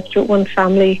get in touch with One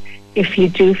Family if you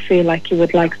do feel like you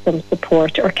would like some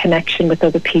support or connection with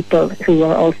other people who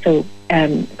are also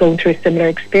going through a similar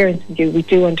experience as you. We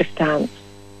do understand.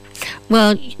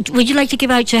 Well, would you like to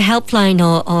give out your helpline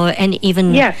or any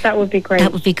even... Yes, that would be great.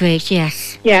 That would be great,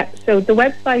 yes. Yeah, so the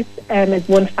website is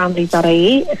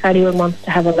onefamily.ie if anyone wants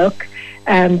to have a look.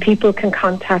 People can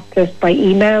contact us by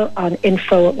email on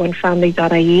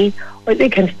info@onefamily.ie, or they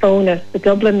can phone us. The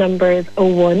Dublin number is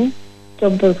 01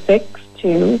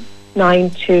 662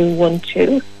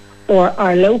 9212, or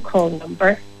our local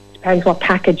number, depends what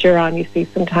package you're on. You see,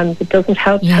 sometimes it doesn't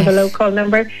help to have a local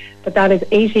number, but that is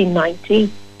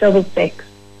 1890 66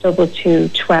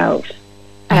 2212.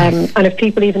 And if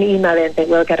people even email in, they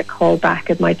will get a call back.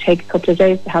 It might take a couple of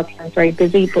days. The helpline very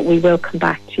busy, but we will come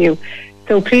back to you.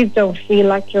 So please don't feel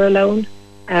like you're alone.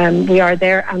 We are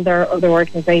there, and there are other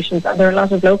organisations, and there are a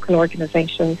lot of local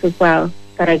organisations as well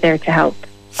that are there to help.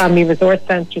 Family resource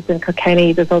centres in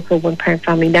Kilkenny. There's also One Parent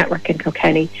Family Network in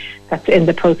Kilkenny that's in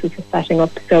the process of setting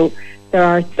up. So there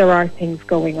are things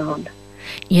going on.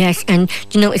 Yes, and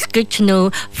it's good to know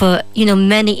for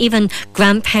many, even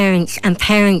grandparents and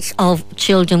parents of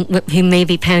children who may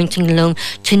be parenting alone,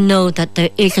 to know that there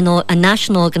is a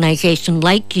national organisation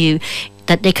like you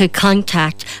that they could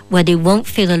contact, where they won't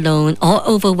feel alone or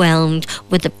overwhelmed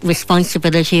with the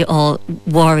responsibility or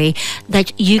worry,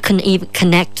 that you can even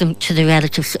connect them to the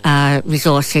relatives,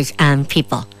 resources and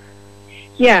people.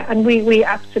 Yeah, and we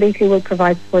absolutely will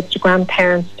provide support to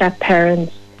grandparents,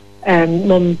 step-parents,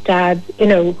 mum, dad,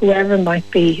 whoever might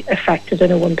be affected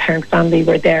in a one-parent family.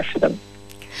 We're there for them.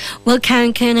 Well,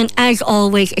 Karen Kernan, as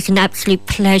always, it's an absolute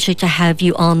pleasure to have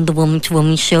you on the Woman to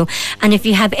Woman show. And if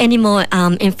you have any more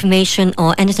information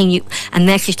or anything, a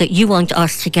message that you want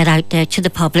us to get out there to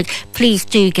the public, please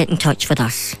do get in touch with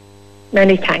us.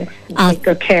 Many thanks. Take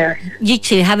good care. You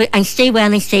too. And stay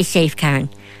well and stay safe, Karen.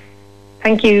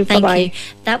 Thank you. Thank Bye-bye. you.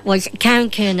 That was Karen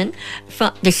Kernan,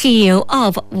 the CEO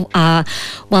of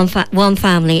One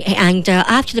Family. And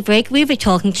after the break, we'll be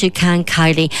talking to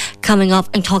Chleirigh, coming up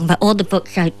and talking about all the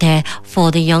books out there for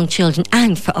the young children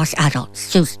and for us adults.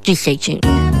 So do stay tuned.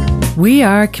 We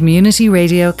are Community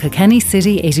Radio Kilkenny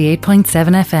City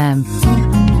 88.7 FM.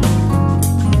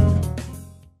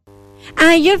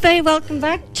 You're very welcome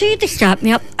back to the Start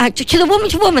Me Up, to the Woman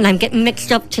to Woman. I'm getting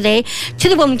mixed up today. To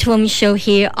the Woman to Woman show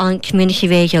here on Community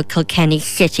Radio Kilkenny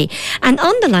City. And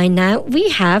on the line now, we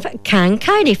have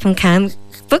Chleirigh from Cam's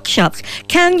Bookshops.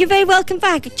 Cam, you're very welcome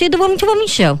back to the Woman to Woman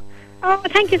show. Oh,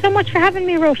 thank you so much for having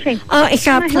me, Roisin. Oh, it's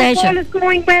our pleasure. I hope all is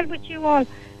going well with you all.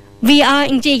 We are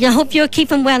indeed. I hope you're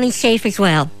keeping well and safe as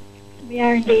well. We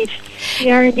are indeed. We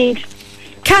are indeed.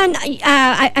 Can,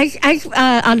 as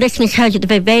our listeners heard at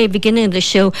the very beginning of the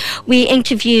show, we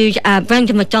interviewed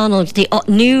Brendan MacDonald, the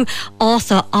new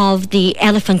author of the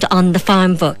Elephant on the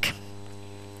Farm book.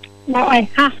 Now, I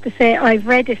have to say, I've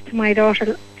read this to my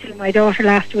daughter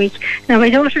last week. Now,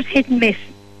 my daughter's hit and miss.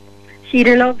 She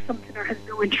either loves something or has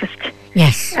no interest.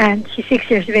 Yes. And she's 6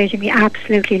 years of age, and we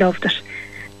absolutely loved it.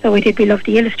 So we did. We loved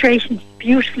the illustrations,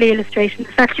 beautifully illustrated.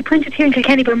 It's actually printed here in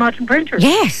Kilkenny by Modern Printers.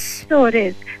 Yes. So it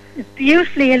is. It's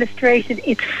beautifully illustrated.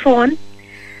 It's fun,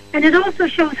 and it also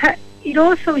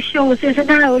shows there's an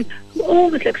owl who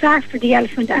always looks after the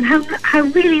elephant, and how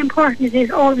really important it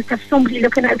is always to have somebody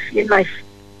looking out for you in life.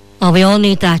 Oh, we all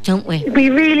need that, don't we? We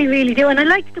really, really do. And I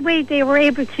liked the way they were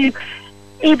able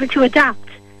to adapt.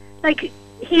 Like,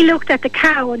 he looked at the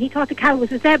cow and he thought the cow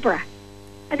was a zebra,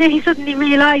 and then he suddenly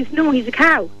realised, no, he's a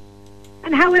cow,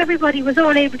 and how everybody was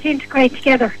all able to integrate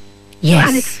together. Yes.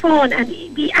 And it's fun, and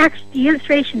the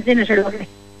illustrations in it are lovely.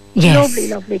 Yes. Lovely,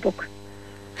 lovely book.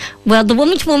 Well, the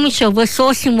Woman to Woman show, we're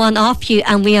sourcing one off you,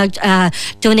 and we are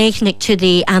donating it to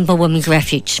the Amber Women's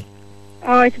Refuge.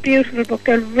 Oh, it's a beautiful book.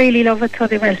 They'll really love it, so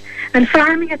they will. And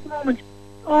farming at the moment,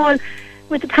 all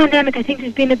with the pandemic, I think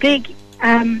there's been a big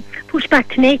push back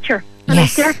to nature. And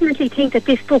yes. I definitely think that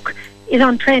this book is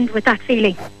on trend with that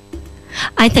feeling.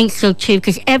 I think so too,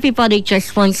 because everybody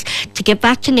just wants to get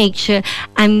back to nature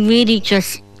and really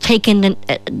just take in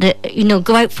the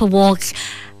go out for walks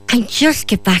and just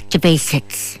get back to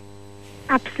basics.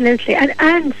 Absolutely.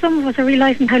 And some of us are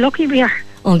realising how lucky we are.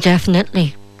 Oh,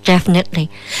 definitely.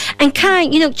 And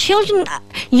Karen, young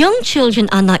children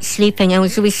are not sleeping. And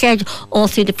as we said all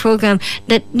through the programme,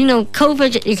 that,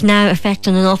 COVID is now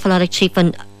affecting an awful lot of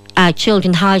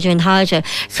children harder and harder.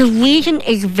 So reading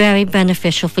is very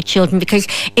beneficial for children because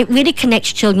it really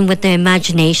connects children with their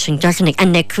imagination, doesn't it,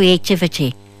 and their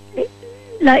creativity.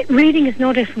 Like reading is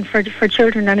no different for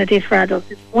children than it is for adults.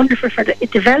 It's wonderful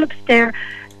it develops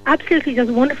absolutely does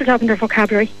a wonderful job in their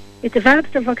vocabulary. It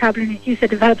develops their vocabulary, as you said,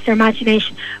 develops their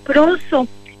imagination. But also,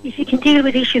 if you can deal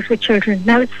with issues with children.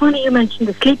 Now, it's funny you mentioned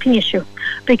the sleeping issue,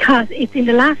 because it's in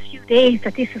the last few days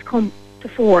that this has come to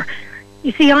fore.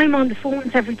 You see, I'm on the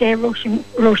phones every day,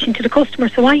 rushing to the customer,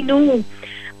 so I know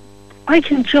I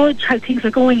can judge how things are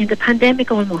going in the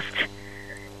pandemic almost.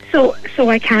 So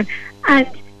I can. And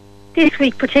this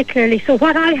week particularly, so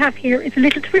what I have here is a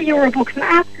little €3 book. It's an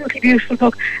absolutely beautiful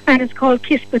book, and it's called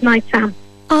Kiss Goodnight, Sam.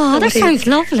 Oh, that sounds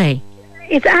lovely.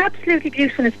 It's absolutely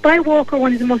beautiful. It's by Walker,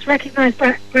 one of the most recognised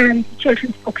brands of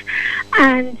children's books,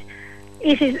 and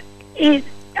it is.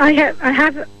 I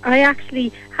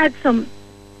actually had some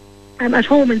at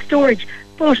home in storage,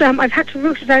 but I've had to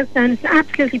root it out now. And it's an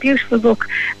absolutely beautiful book,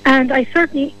 and I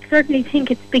certainly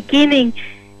think it's the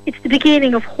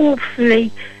beginning of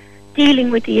hopefully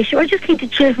dealing with the issue. I just think the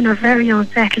children are very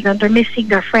unsettled, and they're missing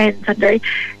their friends, and they're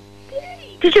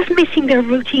just missing their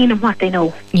routine and what they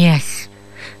know. Yes.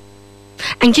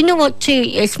 And you know what too,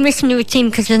 it's missing the routine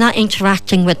because they're not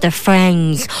interacting with their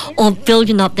friends or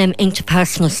building up them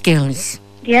interpersonal skills.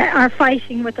 Yeah, or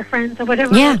fighting with their friends or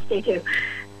whatever else they do.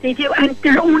 They do, and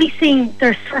they're only seeing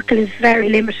their circle is very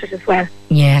limited as well.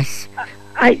 Yes.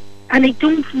 And they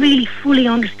don't really fully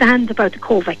understand about the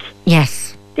COVID.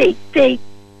 Yes. They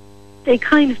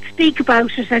kind of speak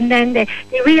about it, and then they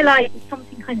realise it's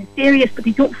something kind of serious, but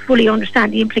they don't fully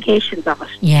understand the implications of it.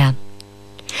 Yeah.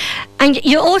 And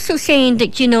you're also saying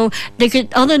that, you know, there's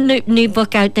another new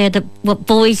book out there that what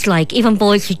boys like, even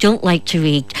boys who don't like to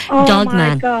read, Dog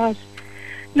Man. Oh my God.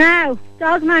 Now,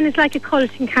 Dog Man is like a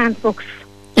cult in canned books.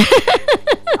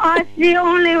 That's the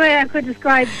only way I could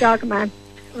describe Dog Man,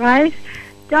 right?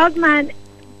 Dog Man,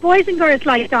 boys and girls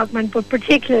like Dog Man, but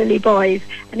particularly boys,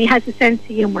 and he has a sense of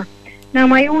humour. Now,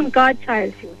 my own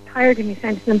godchild, who was tired of me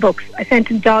sending him books, I sent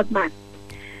him Dog Man.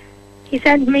 He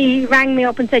rang me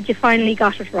up and said, "You finally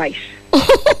got it right."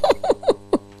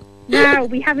 Now,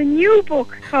 we have a new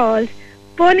book called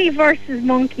Bunny vs.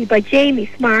 Monkey by Jamie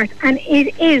Smart, and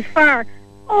it is for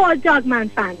all Dogman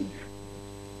fans.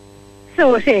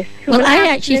 So it is. Well, I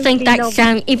actually think that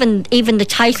sound, even the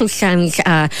title sounds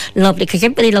lovely, because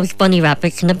everybody loves bunny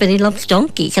rabbits and everybody loves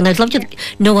donkeys, and I'd love to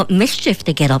know what mischief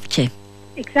they get up to.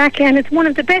 Exactly, and it's one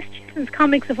of the best children's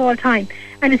comics of all time,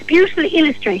 and it's beautifully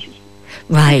illustrated.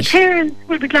 Right. The parents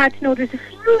will be glad to know there's a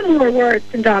few more words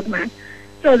than Dogman,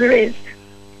 so there is.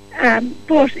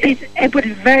 But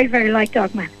it's very, very like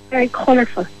Dogman. Very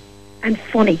colourful and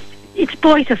funny. It's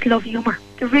boys that love humour.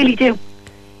 They really do.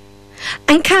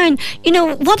 And Karen, you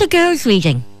know, what are girls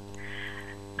reading?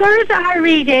 Girls are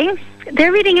reading.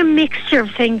 They're reading a mixture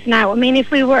of things now. I mean,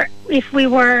 if we were,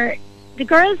 the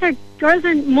girls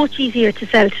are much easier to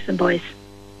sell to than boys.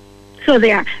 So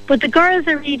they are. But the girls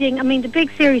are reading, I mean, the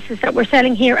big series that we're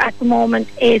selling here at the moment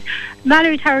is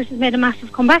Mallory Towers has made a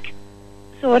massive comeback.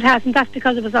 So it has, and that's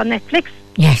because it was on Netflix.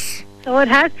 Yes. So it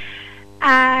has.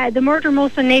 The Murder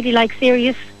Most Unladylike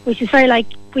series, which is very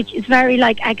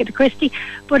like Agatha Christie.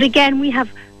 But again, we have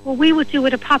what we would do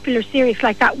with a popular series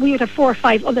like that. We would have 4 or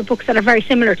 5 other books that are very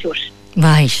similar to it.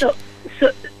 Right.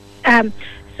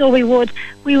 So we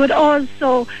would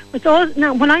also, with all,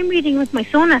 now when I'm reading with my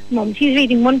son at the moment, he's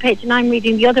reading one page and I'm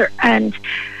reading the other, and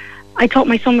I thought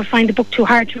my son would find the book too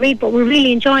hard to read, but we're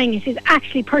really enjoying it. It's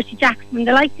actually Percy Jackson and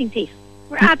the Lightning Thief.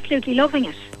 We're absolutely loving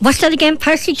it. What's that again?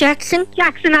 Percy Jackson?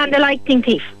 Jackson and the Lightning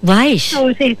Thief. Right. So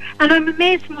it is, and I'm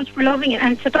amazed how much we're loving it.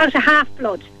 And it's about a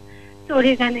half-blood. So it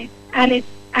is, and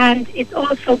it's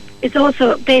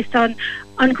also based on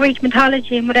Greek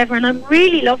mythology and whatever. And I'm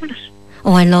really loving it.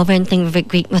 Oh, I love anything with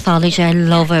Greek mythology. I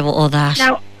love all that.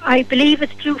 Now, I believe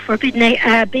it's due for a big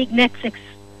Netflix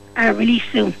release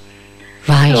soon.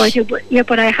 Right. So I do,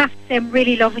 but I have to say I'm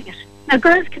really loving it. Now,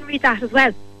 girls can read that as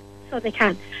well, so they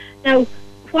can. Now,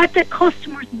 what the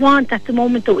customers want at the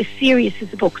moment, though, is serious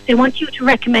as a book. They want you to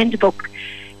recommend a book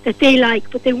that they like,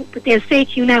 but they'll say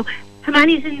to you now, how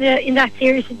many's in that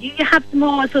series, and do you have them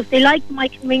all? So if they like them, I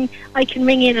can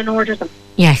ring in and order them.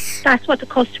 Yes. That's what the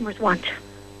customers want.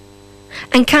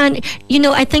 And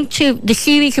I think too, the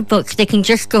series of books, they can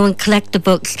just go and collect the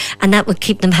books, and that would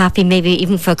keep them happy, maybe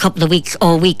even for a couple of weeks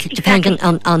or a week, depending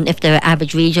on if they're an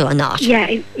average reader or not. Yeah,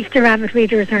 if they're avid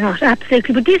readers or not,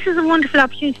 absolutely. But this is a wonderful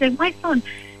opportunity. Like my son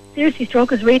seriously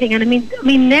struggles reading, and I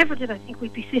mean, never did I think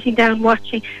we'd be sitting down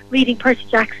reading Percy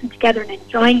Jackson together and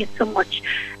enjoying it so much.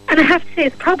 And I have to say,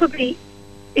 it's probably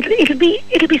it'll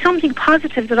be something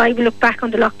positive that I will look back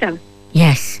on the lockdown.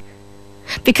 Yes.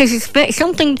 Because it's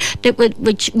something that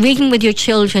with reading with your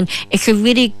children, it's a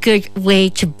really good way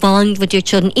to bond with your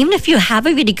children. Even if you have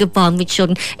a really good bond with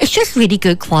children, it's just really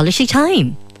good quality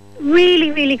time.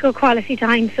 Really, really good quality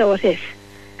time, so it is.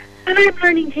 And I'm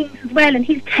learning things as well, and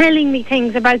he's telling me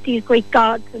things about these great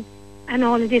gods and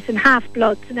all of this, and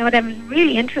half-bloods and whatever. It's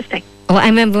really interesting. Oh, I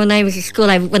remember when I was at school,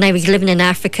 when I was living in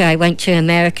Africa, I went to an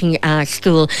American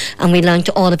school, and we learned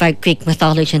all about Greek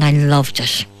mythology, and I loved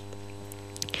it.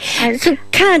 So,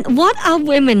 what are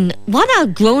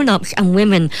grown-ups and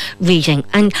women reading?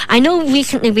 And I know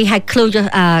recently we had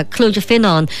Chleirigh Finn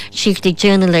on. She's the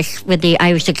journalist with the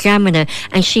Irish Examiner,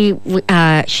 and you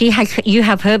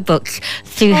have her books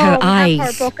through her eyes. We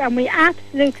have her book, and we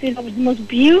absolutely love it. The most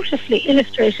beautifully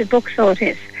illustrated book, so it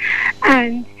is.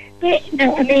 And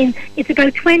it's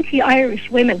about 20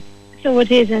 Irish women, so it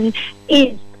is, and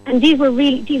these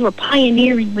were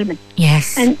pioneering women.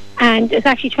 Yes. And there's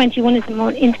actually 21 of them all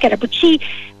in together. But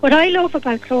what I love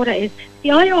about Chleirigh is,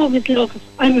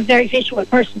 I'm a very visual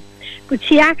person, but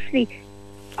she actually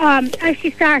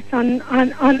starts on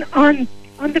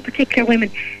the particular women.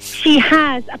 She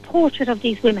has a portrait of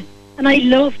these women, and I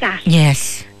love that.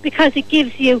 Yes. Because it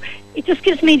just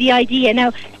gives me the idea.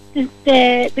 Now,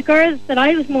 the girls that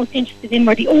I was most interested in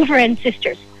were the Overend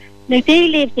sisters. Now, they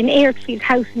lived in Airdfield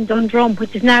House in Dundrum,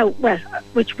 which is now,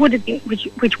 which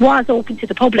was open to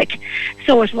the public,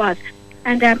 so it was.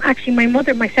 And actually, my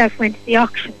mother and myself went to the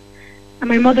auction, and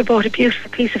my mother bought a beautiful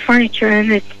piece of furniture,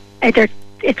 and it's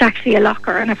actually a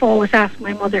locker. And I've always asked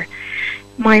my mother,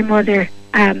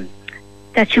 that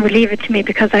she would leave it to me,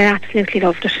 because I absolutely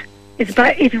loved it.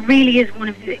 It really is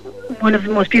one of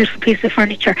the most beautiful pieces of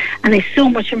furniture, and I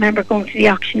so much remember going to the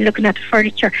auction, looking at the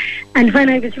furniture. And when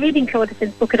I was reading Chleirigh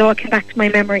Finn's book, it all came back to my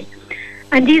memory.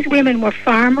 And these women were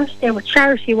farmers, they were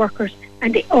charity workers,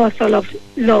 and they also loved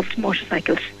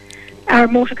motorcycles, or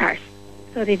motor cars.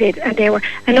 So they did,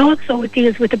 and also it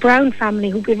deals with the Brown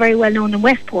family, who'd be very well known in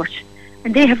Westport,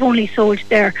 and they have only sold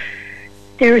their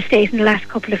estate in the last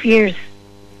couple of years.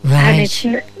 Right.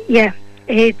 And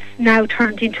it's now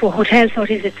turned into a hotel, so it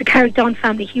is. It's the Carrick-Dunn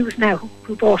family, Hughes now,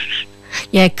 who bought it.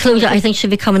 Yeah, Chleirigh, I think she'll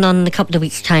be coming on in a couple of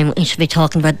weeks' time, and she'll be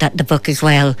talking about the book as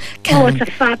well. Oh, it's a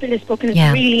fabulous book, and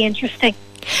it's really interesting.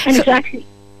 And it's actually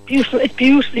beautiful. It's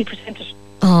beautifully presented.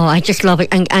 Oh, I just love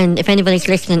it. And if anybody's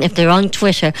listening, if they're on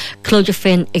Twitter, Chleirigh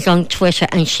Finn is on Twitter,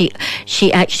 and she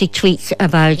actually tweets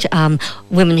about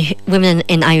women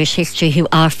in Irish history who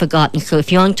are forgotten. So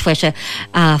if you're on Twitter,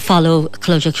 follow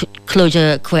Chleirigh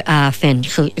Finn.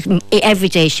 So every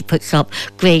day she puts up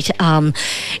great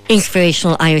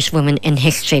inspirational Irish women in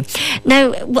history.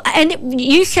 Now, and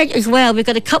you said as well, we've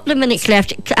got a couple of minutes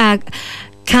left.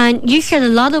 You said a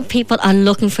lot of people are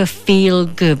looking for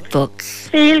feel-good books.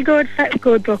 Feel-good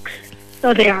books.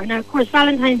 So they are. Now, of course,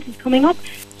 Valentine's is coming up.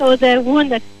 So the one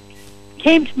that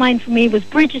came to mind for me was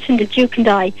Bridget and the Duke and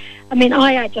I. I mean,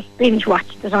 I just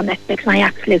binge-watched it on Netflix, and I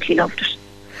absolutely loved it.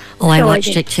 Oh, I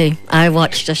watched it too. I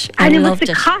watched it. I loved it. And it was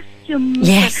the costumes.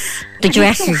 Yes, the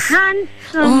dresses. So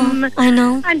handsome. Oh, I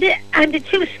know. And the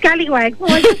two scallywags. Oh,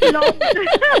 I just loved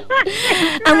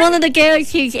it. And one of the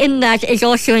girls who's in that is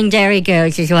also in Derry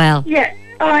Girls as well. Yeah.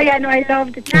 Oh, yeah, no, I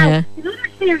loved it. Now, another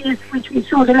series which we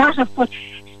sold a lot of, but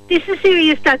this is a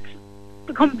series that's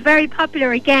become very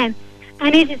popular again,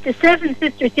 and it is the Seven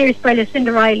Sisters series by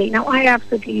Lucinda Riley. Now, I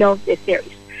absolutely love this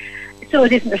series. So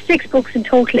it is. There's 6 books in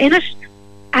total in it,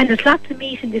 and there's lots of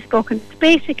meat in this book, and it's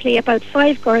basically about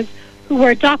 5 girls who were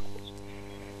adopted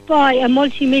by a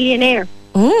multi-millionaire.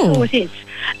 Oh. So it is.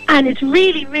 And it's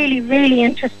really, really, really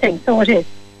interesting. So it is.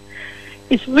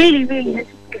 It's really, really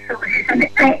interesting. So it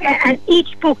is. And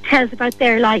each book tells about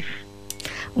their life.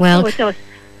 Well, so it does.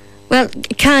 Well,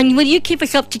 will you keep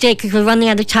us up to date, because we're running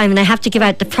out of time, and I have to give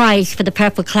out the prize for the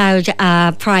Purple Cloud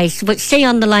prize. But stay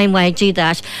on the line while I do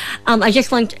that. I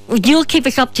just want you'll keep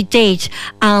us up to date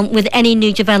with any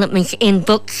new developments in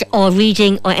books or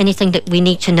reading or anything that we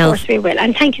need to know. Of course we will.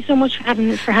 And thank you so much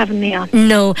for having me on.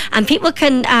 No, and people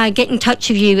can get in touch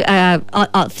with you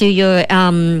through your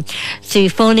through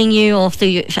phoning you, or through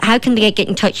your, how can they get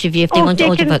in touch with you if they want to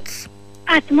order books?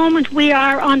 At the moment, we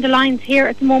are on the lines here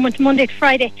at the moment, Monday to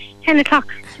Friday, 10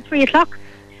 o'clock to 3 o'clock.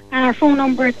 And our phone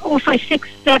number is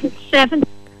 05677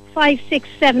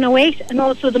 56708. And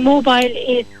also the mobile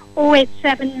is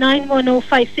 087 910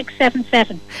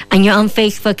 5677. And you're on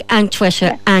Facebook and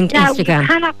Twitter and Instagram. You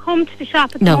cannot come to the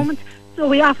shop at the moment. So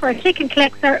we offer a click and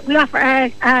collect. We offer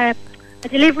a a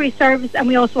delivery service, and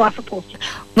we also offer postage.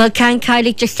 Well,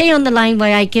 Kylie, just stay on the line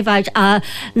while I give out a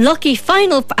lucky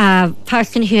final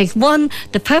person who has won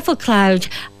the Purple Cloud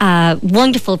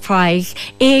wonderful prize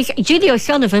is Julie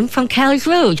O'Sullivan from Kells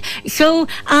Road. So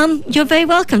you're very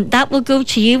welcome. That will go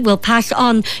to you. We'll pass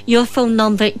on your phone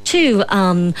number to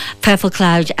Purple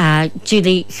Cloud,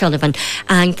 Julie Sullivan.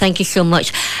 And thank you so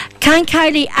much.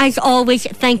 Kylie, as always,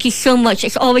 thank you so much.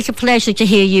 It's always a pleasure to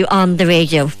hear you on the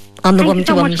radio. On the Woman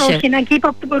to Woman show. And keep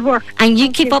up the good work. And you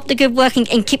keep up the good work and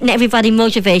keeping everybody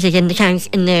motivated in the towns,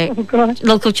 in the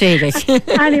local traders.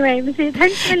 Anyway,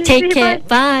 thanks. Take care.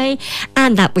 Bye.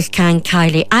 And that was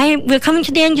Kylie. We're coming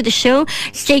to the end of the show.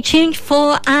 Stay tuned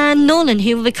for Anne Nolan,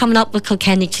 who will be coming up with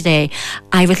Kilkenny today.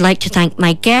 I would like to thank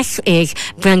my guest is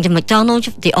Brendan MacDonald,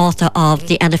 the author of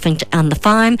The Elephant and the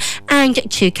Farm, and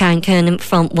to Karen Kernan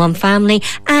from One Family,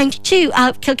 and to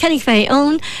Kilkenny's very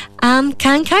own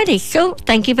Kylie. So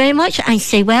thank you very much, and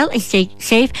stay well and stay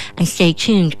safe and stay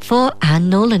tuned for Anne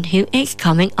Nolan, who is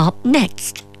coming up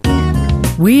next.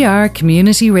 We are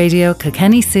Community Radio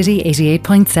Kilkenny City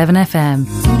 88.7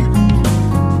 FM.